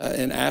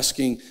and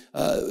asking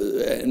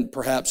and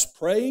perhaps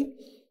praying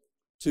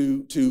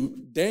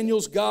to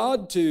Daniel's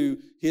God, to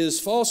his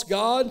false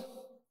god,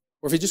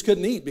 or if he just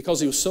couldn't eat because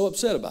he was so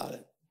upset about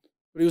it.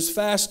 but he was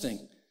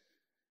fasting.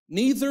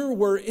 Neither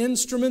were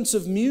instruments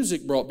of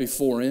music brought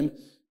before him,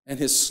 and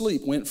his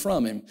sleep went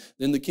from him.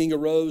 Then the king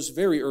arose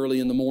very early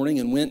in the morning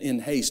and went in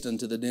haste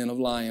unto the den of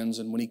lions.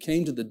 And when he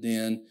came to the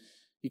den,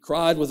 he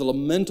cried with a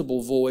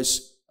lamentable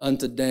voice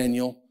unto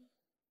Daniel.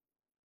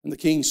 And the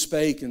king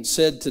spake and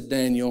said to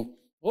Daniel,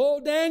 O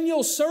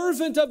Daniel,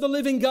 servant of the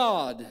living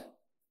God.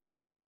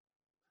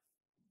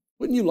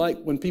 Wouldn't you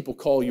like when people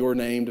call your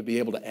name to be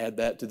able to add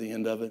that to the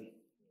end of it?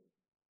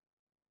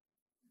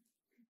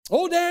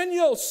 O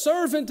Daniel,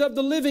 servant of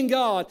the living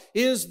God,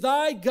 is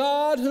thy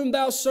God whom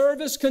thou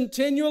servest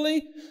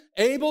continually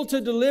able to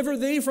deliver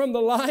thee from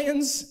the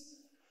lions?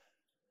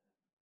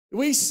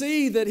 We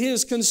see that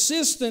his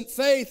consistent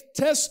faith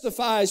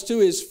testifies to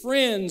his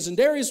friends, and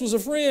Darius was a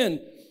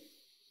friend.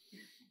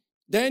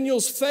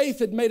 Daniel's faith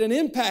had made an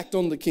impact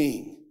on the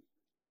king.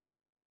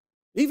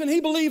 Even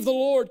he believed the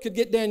Lord could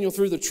get Daniel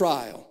through the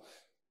trial.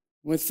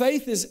 When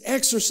faith is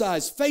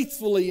exercised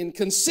faithfully and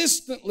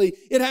consistently,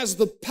 it has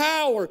the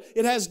power,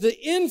 it has the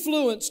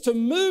influence to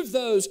move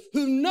those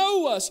who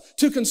know us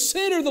to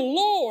consider the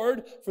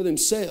Lord for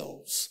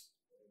themselves.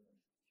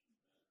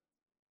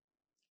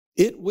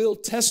 It will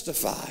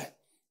testify.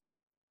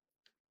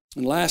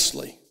 And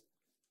lastly,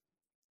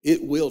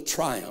 it will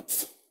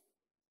triumph.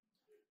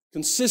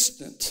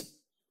 Consistent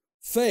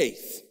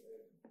faith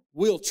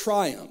will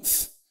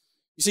triumph.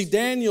 You see,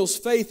 Daniel's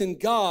faith in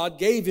God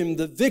gave him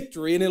the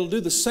victory, and it'll do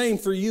the same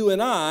for you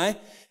and I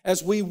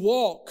as we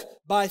walk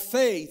by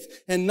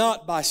faith and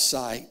not by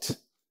sight.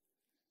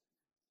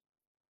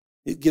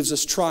 It gives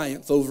us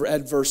triumph over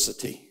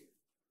adversity.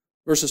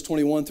 Verses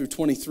 21 through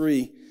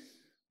 23.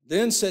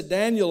 Then said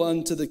Daniel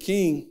unto the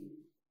king,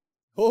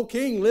 O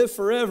king, live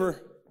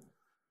forever.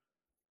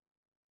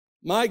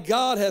 My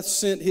God hath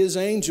sent his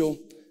angel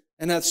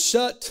and hath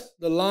shut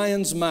the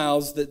lions'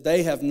 mouths that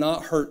they have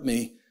not hurt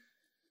me.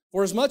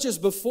 For as much as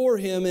before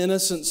him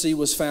innocency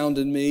was found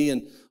in me,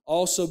 and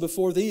also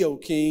before thee, O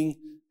king,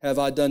 have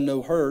I done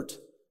no hurt.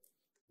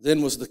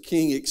 Then was the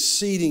king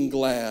exceeding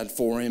glad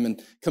for him,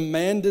 and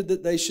commanded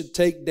that they should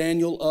take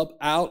Daniel up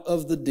out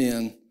of the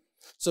den.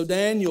 So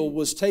Daniel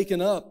was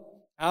taken up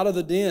out of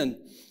the den,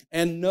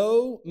 and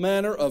no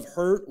manner of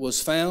hurt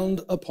was found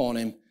upon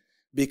him,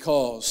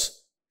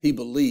 because he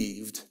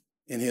believed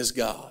in his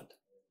God.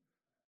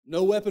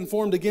 No weapon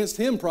formed against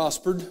him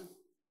prospered.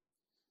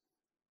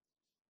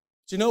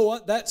 Do you know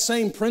what? That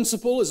same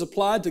principle is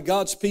applied to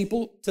God's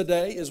people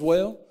today as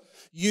well.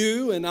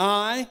 You and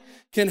I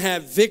can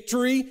have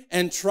victory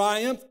and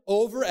triumph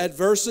over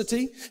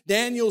adversity.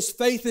 Daniel's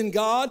faith in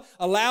God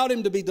allowed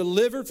him to be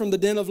delivered from the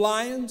den of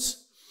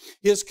lions.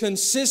 His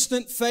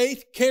consistent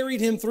faith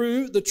carried him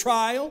through the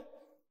trial.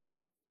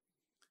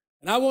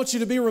 And I want you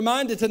to be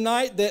reminded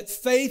tonight that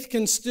faith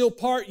can still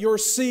part your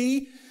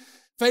sea.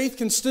 Faith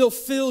can still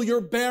fill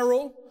your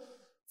barrel.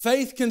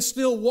 Faith can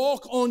still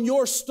walk on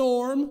your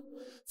storm.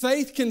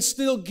 Faith can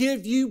still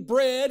give you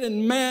bread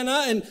and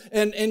manna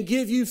and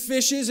give you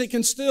fishes. It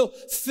can still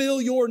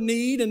fill your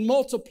need and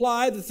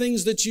multiply the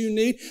things that you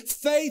need.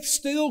 Faith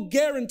still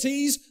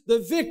guarantees the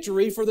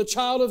victory for the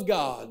child of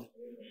God.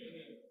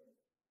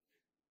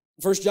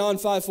 1 John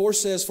 5:4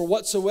 says, For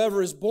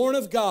whatsoever is born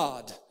of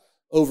God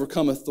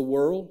overcometh the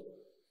world.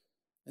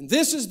 And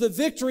this is the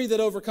victory that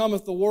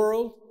overcometh the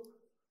world,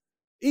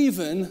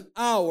 even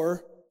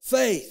our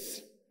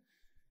faith.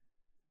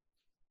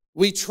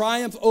 We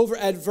triumph over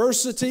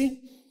adversity.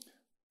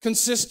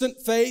 Consistent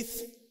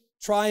faith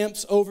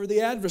triumphs over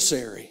the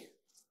adversary.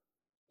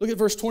 Look at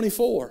verse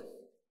 24.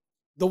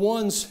 The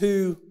ones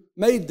who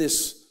made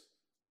this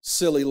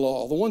silly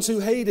law, the ones who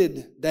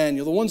hated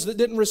Daniel, the ones that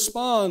didn't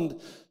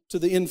respond to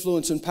the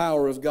influence and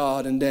power of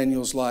God in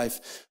Daniel's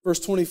life.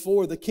 Verse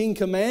 24, the king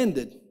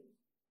commanded,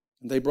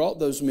 and they brought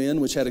those men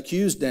which had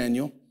accused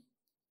Daniel.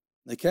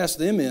 They cast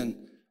them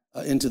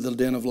into the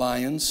den of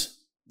lions,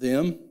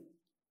 them,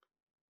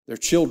 their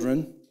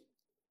children,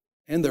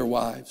 and their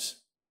wives.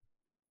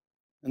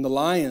 And the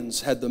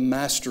lions had the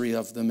mastery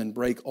of them and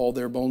brake all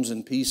their bones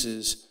in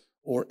pieces,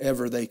 or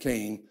ever they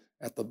came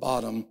at the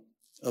bottom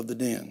of the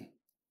den.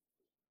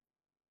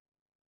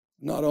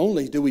 Not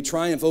only do we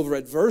triumph over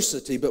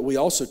adversity, but we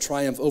also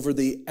triumph over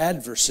the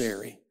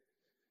adversary.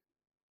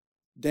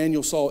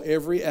 Daniel saw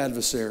every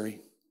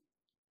adversary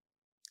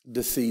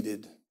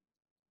defeated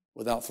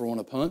without throwing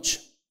a punch,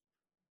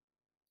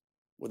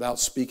 without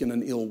speaking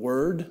an ill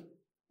word,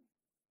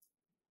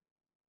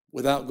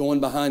 without going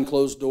behind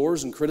closed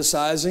doors and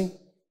criticizing.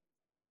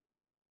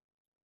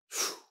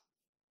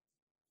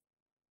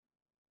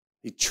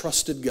 He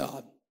trusted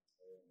God,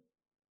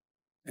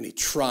 and he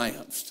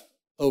triumphed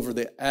over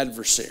the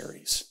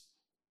adversaries.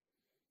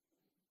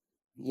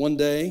 One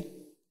day,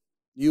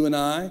 you and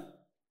I,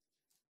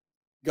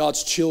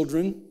 God's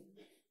children,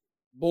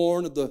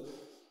 born of the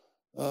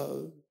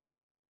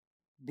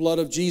blood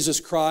of Jesus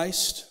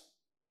Christ,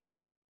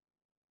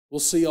 will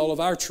see all of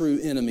our true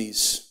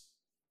enemies.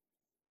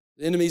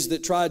 The enemies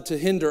that tried to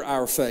hinder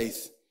our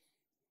faith.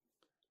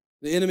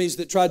 The enemies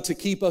that tried to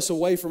keep us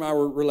away from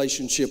our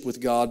relationship with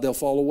God, they'll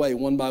fall away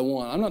one by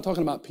one. I'm not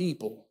talking about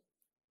people.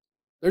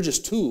 They're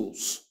just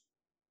tools.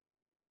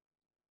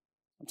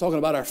 I'm talking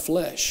about our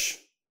flesh.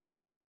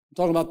 I'm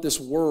talking about this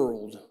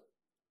world.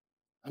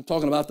 I'm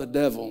talking about the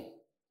devil.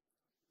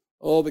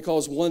 Oh,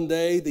 because one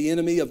day the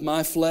enemy of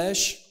my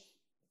flesh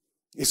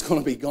is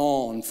going to be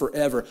gone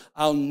forever.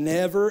 I'll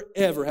never,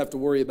 ever have to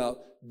worry about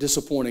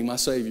disappointing my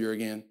Savior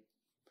again.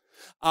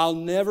 I'll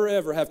never,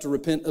 ever have to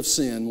repent of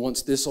sin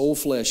once this old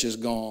flesh is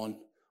gone,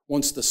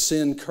 once the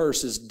sin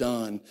curse is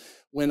done.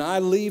 When I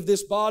leave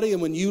this body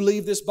and when you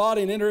leave this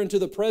body and enter into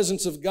the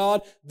presence of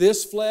God,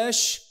 this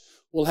flesh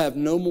will have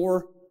no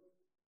more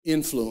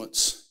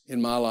influence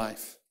in my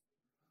life.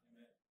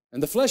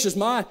 And the flesh is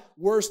my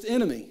worst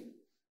enemy.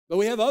 But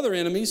we have other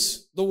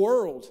enemies, the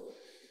world,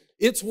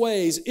 its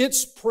ways,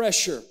 its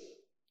pressure.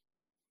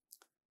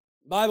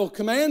 The Bible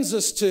commands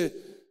us to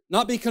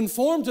not be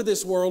conformed to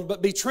this world,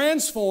 but be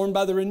transformed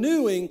by the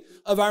renewing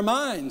of our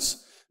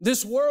minds.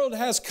 This world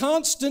has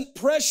constant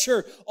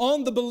pressure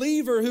on the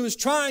believer who is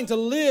trying to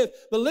live.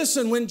 But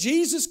listen, when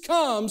Jesus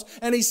comes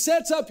and He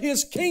sets up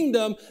His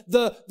kingdom,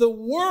 the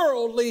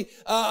worldly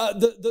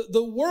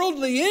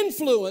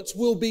influence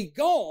will be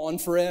gone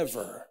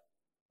forever.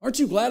 Aren't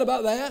you glad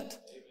about that? Amen.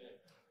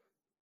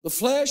 The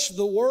flesh,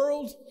 the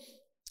world,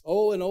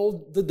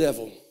 the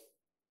devil.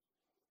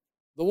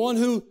 The one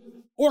who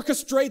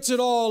orchestrates it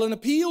all and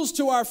appeals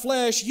to our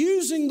flesh,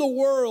 using the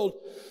world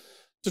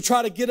to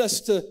try to get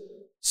us to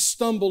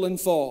stumble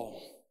and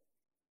fall,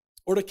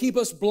 or to keep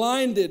us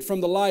blinded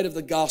from the light of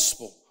the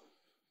gospel.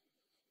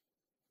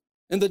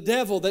 And the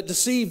devil that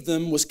deceived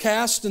them was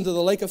cast into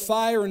the lake of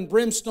fire and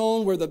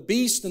brimstone, where the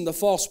beast and the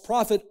false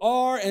prophet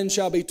are and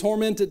shall be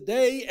tormented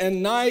day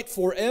and night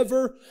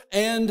forever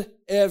and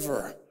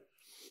ever.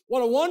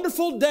 What a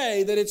wonderful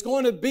day that it's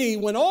going to be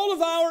when all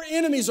of our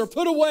enemies are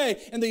put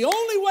away, and the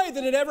only way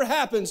that it ever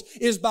happens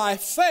is by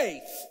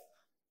faith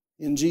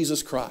in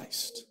Jesus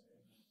Christ.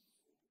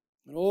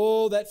 And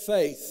oh, that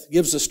faith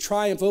gives us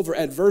triumph over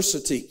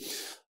adversity,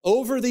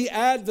 over the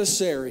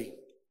adversary,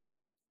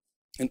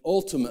 and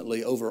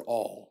ultimately over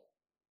all.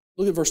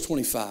 Look at verse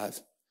 25.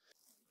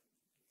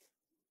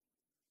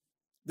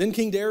 Then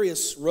King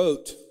Darius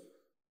wrote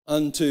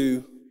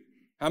unto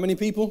how many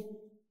people?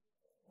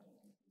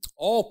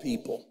 All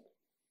people.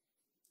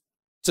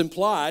 It's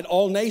implied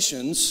all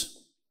nations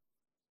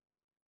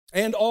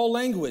and all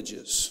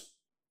languages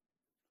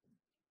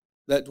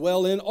that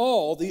dwell in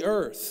all the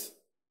earth.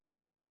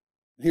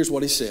 Here's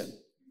what he said.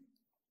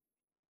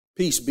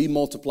 Peace be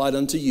multiplied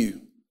unto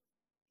you.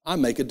 I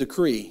make a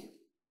decree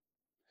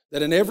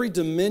that in every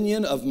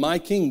dominion of my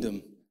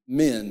kingdom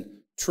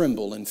men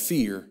tremble and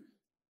fear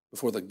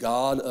before the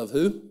God of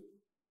who?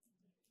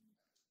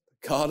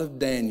 The God of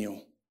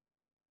Daniel.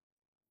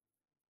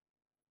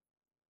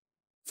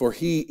 For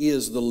He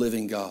is the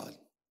living God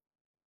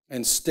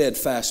and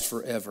steadfast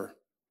forever.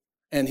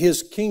 And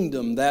His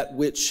kingdom that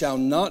which shall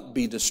not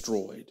be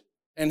destroyed.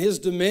 And His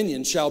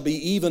dominion shall be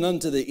even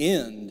unto the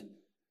end.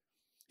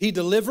 He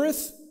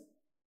delivereth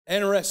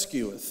and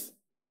rescueth.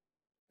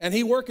 And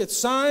He worketh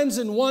signs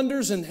and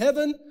wonders in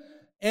heaven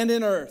and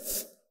in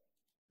earth,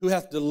 who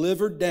hath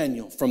delivered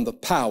Daniel from the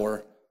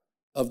power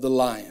of the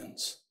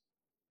lions.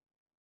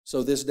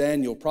 So this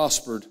Daniel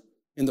prospered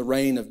in the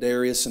reign of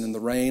Darius and in the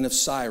reign of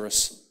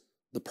Cyrus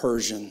the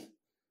Persian.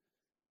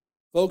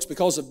 Folks,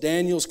 because of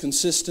Daniel's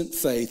consistent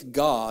faith,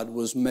 God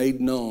was made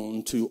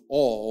known to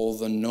all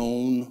the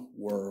known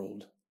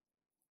world.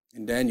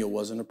 And Daniel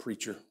wasn't a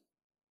preacher.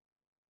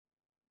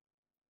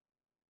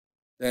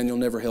 Daniel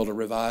never held a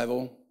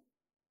revival.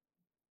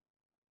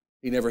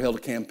 He never held a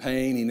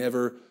campaign. He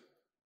never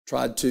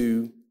tried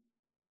to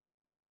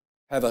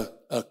have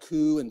a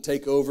coup and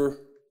take over.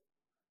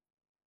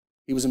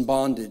 He was in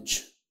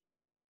bondage,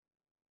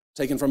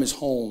 taken from his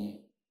home.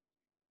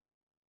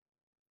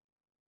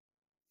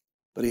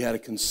 But he had a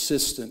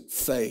consistent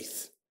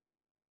faith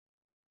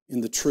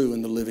in the true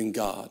and the living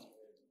God.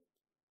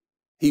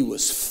 He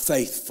was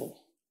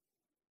faithful.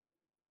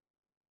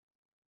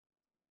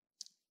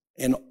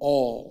 And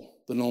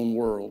all the known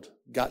world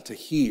got to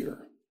hear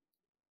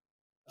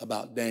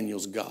about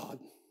Daniel's God.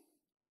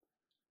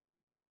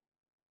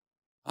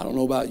 I don't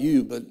know about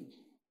you,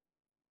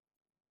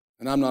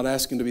 and I'm not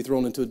asking to be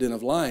thrown into a den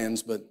of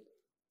lions, but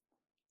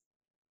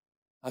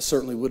I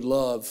certainly would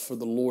love for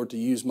the Lord to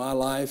use my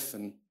life,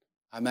 and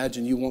I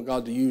imagine you want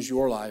God to use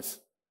your life,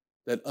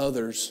 that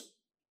others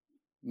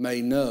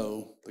may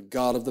know the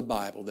God of the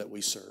Bible that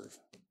we serve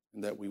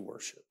and that we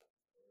worship.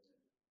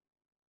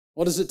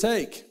 What does it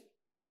take?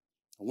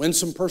 A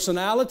winsome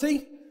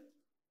personality?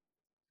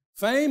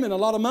 Fame and a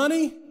lot of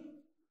money?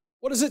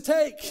 What does it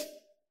take? It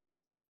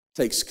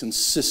takes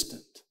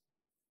consistent,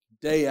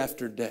 day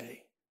after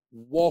day,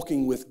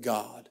 walking with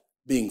God,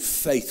 being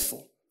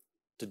faithful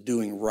to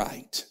doing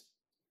right.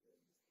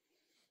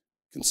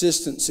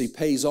 Consistency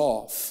pays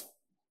off.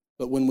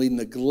 But when we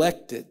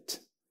neglect it,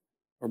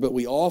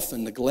 we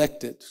often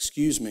neglect it,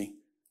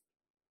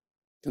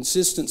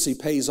 consistency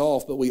pays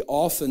off, but we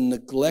often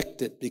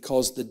neglect it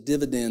because the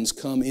dividends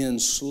come in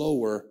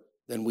slower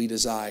than we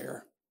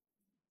desire.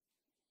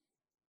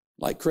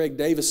 Like Craig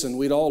Davison,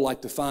 we'd all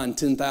like to find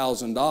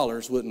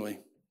 $10,000, wouldn't we?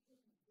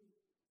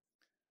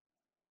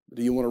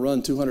 Do you want to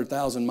run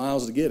 200,000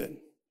 miles to get it?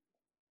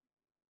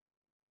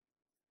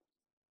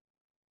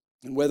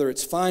 And whether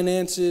it's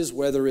finances,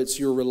 whether it's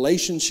your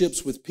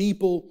relationships with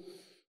people,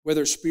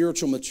 whether it's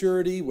spiritual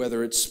maturity,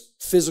 whether it's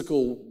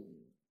physical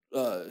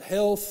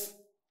health,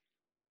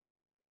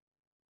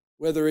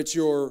 whether it's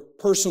your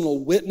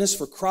personal witness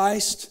for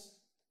Christ,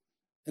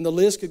 and the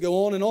list could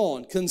go on and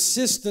on.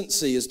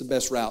 Consistency is the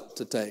best route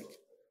to take.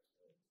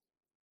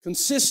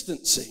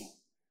 Consistency.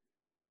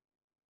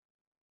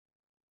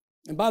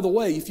 And by the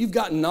way, if you've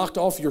gotten knocked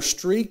off your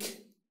streak,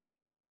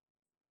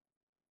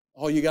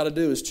 all you got to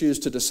do is choose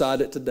to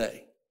decide it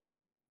today.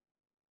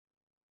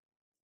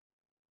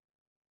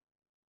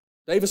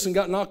 Davison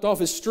got knocked off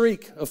his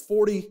streak of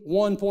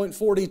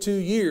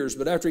 41.42 years,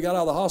 but after he got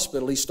out of the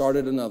hospital, he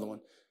started another one.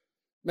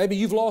 Maybe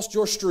you've lost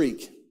your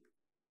streak.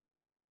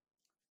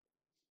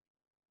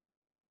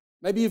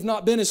 Maybe you've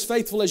not been as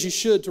faithful as you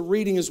should to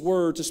reading His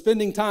Word, to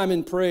spending time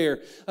in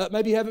prayer.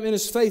 Maybe you haven't been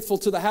as faithful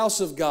to the house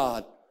of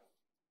God.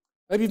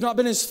 Maybe you've not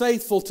been as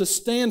faithful to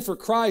stand for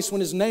Christ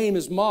when His name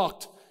is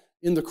mocked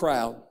in the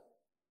crowd,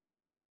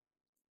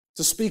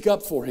 to speak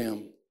up for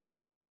Him.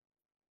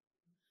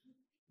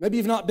 Maybe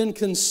you've not been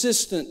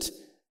consistent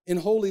in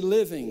holy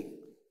living,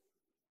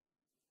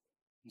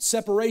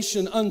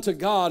 separation unto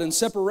God and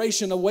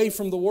separation away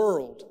from the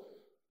world.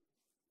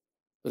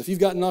 But if you've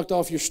gotten knocked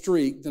off your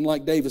streak, then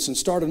like Davison,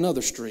 start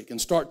another streak and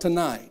start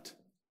tonight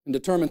and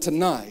determine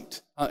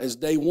tonight is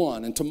day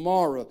one and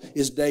tomorrow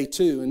is day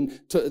two and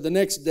the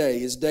next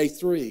day is day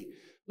three.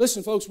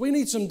 Listen, folks, we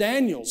need some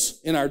Daniels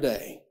in our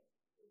day.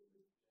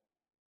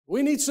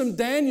 We need some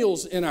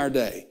Daniels in our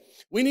day.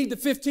 We need the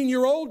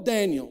 15-year-old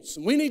Daniels,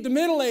 and we need the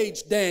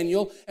middle-aged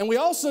Daniel, and we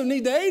also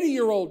need the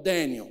 80-year-old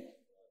Daniel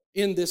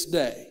in this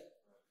day.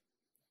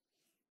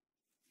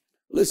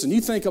 Listen,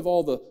 you think of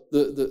all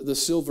the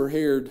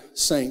silver-haired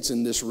saints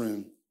in this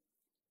room.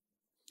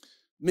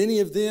 Many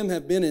of them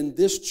have been in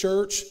this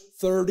church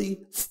 30,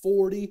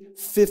 40,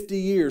 50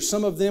 years.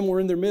 Some of them were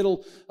in their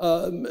middle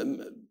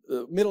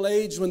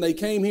age when they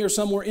came here.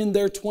 Some were in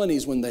their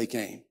 20s when they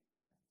came.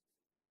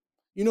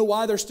 You know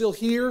why they're still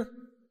here?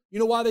 You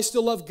know why they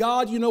still love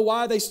God? You know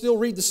why they still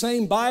read the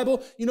same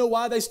Bible? You know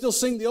why they still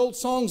sing the old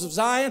songs of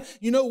Zion?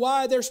 You know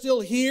why they're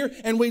still here?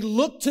 And we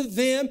look to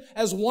them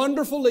as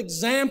wonderful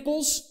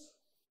examples.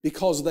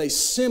 Because they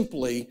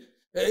simply,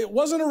 it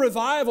wasn't a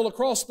revival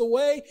across the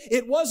way.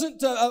 It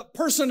wasn't a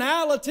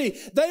personality.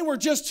 They were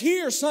just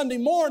here Sunday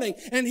morning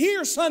and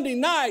here Sunday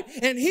night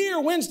and here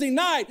Wednesday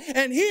night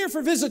and here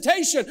for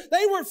visitation.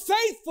 They were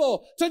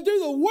faithful to do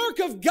the work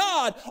of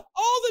God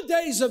all the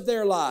days of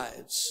their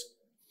lives.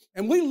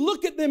 And we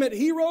look at them as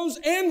heroes,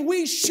 and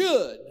we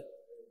should.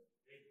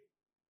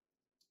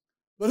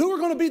 But who are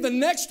going to be the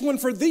next one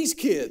for these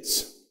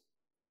kids?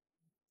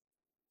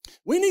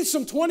 We need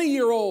some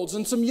 20-year-olds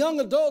and some young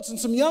adults and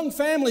some young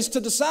families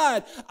to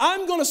decide,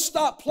 I'm going to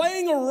stop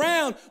playing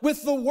around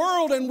with the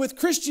world and with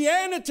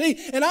Christianity,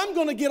 and I'm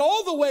going to get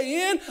all the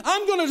way in.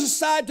 I'm going to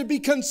decide to be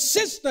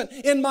consistent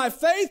in my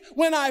faith.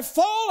 When I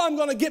fall, I'm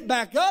going to get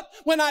back up.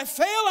 When I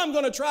fail, I'm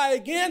going to try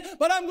again,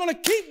 but I'm going to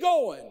keep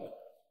going.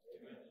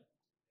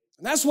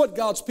 And that's what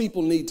God's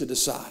people need to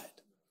decide.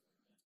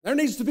 There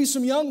needs to be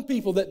some young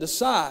people that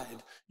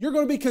decide, you're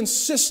going to be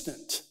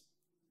consistent.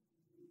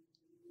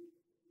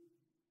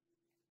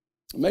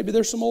 Maybe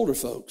there's some older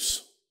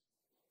folks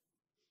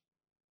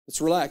that's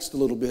relaxed a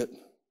little bit.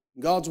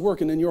 God's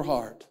working in your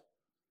heart.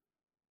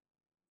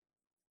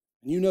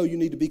 And you know you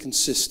need to be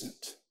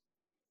consistent.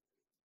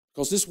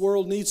 Because this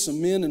world needs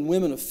some men and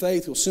women of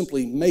faith who will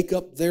simply make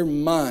up their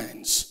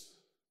minds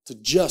to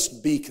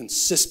just be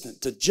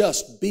consistent, to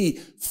just be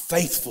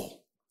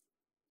faithful.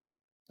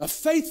 A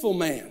faithful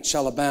man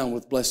shall abound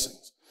with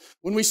blessings.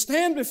 When we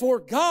stand before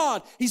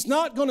God, He's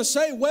not going to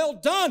say, well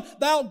done,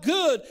 thou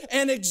good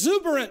and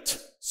exuberant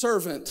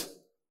servant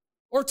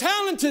or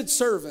talented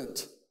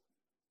servant.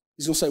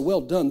 He's going to say,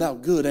 well done, thou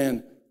good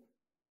and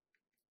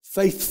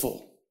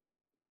faithful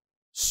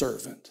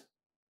servant.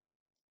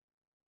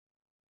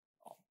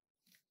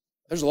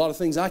 There's a lot of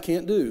things I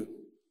can't do,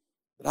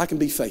 but I can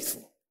be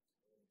faithful.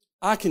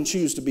 I can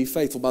choose to be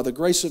faithful. By the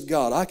grace of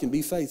God, I can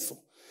be faithful.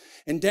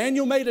 And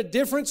Daniel made a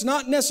difference,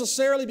 not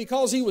necessarily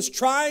because he was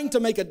trying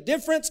to make a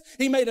difference.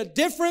 He made a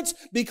difference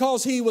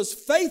because he was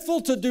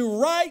faithful to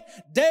do right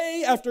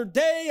day after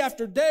day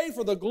after day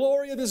for the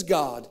glory of his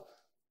God.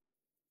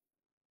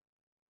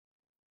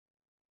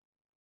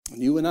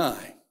 And you and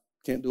I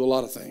can't do a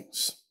lot of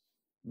things,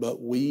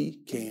 but we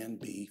can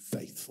be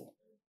faithful.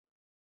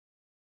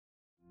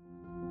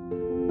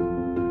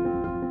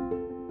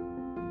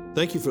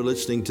 Thank you for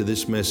listening to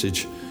this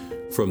message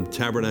from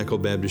Tabernacle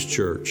Baptist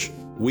Church.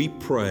 We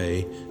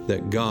pray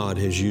that God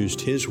has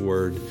used His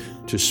Word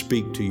to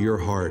speak to your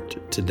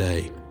heart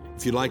today.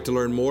 If you'd like to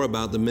learn more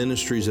about the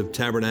ministries of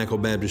Tabernacle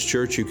Baptist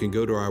Church, you can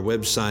go to our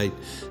website,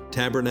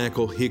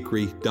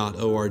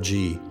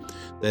 tabernaclehickory.org.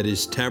 That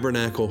is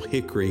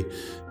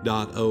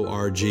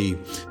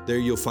tabernaclehickory.org. There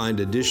you'll find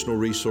additional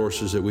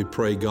resources that we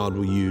pray God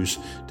will use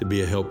to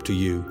be a help to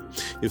you.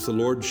 If the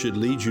Lord should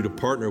lead you to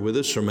partner with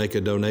us or make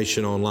a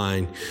donation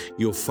online,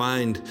 you'll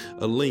find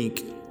a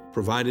link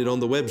provided on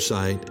the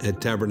website at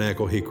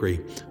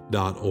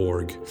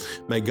tabernaclehickory.org.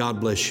 May God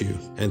bless you,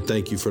 and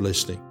thank you for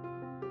listening.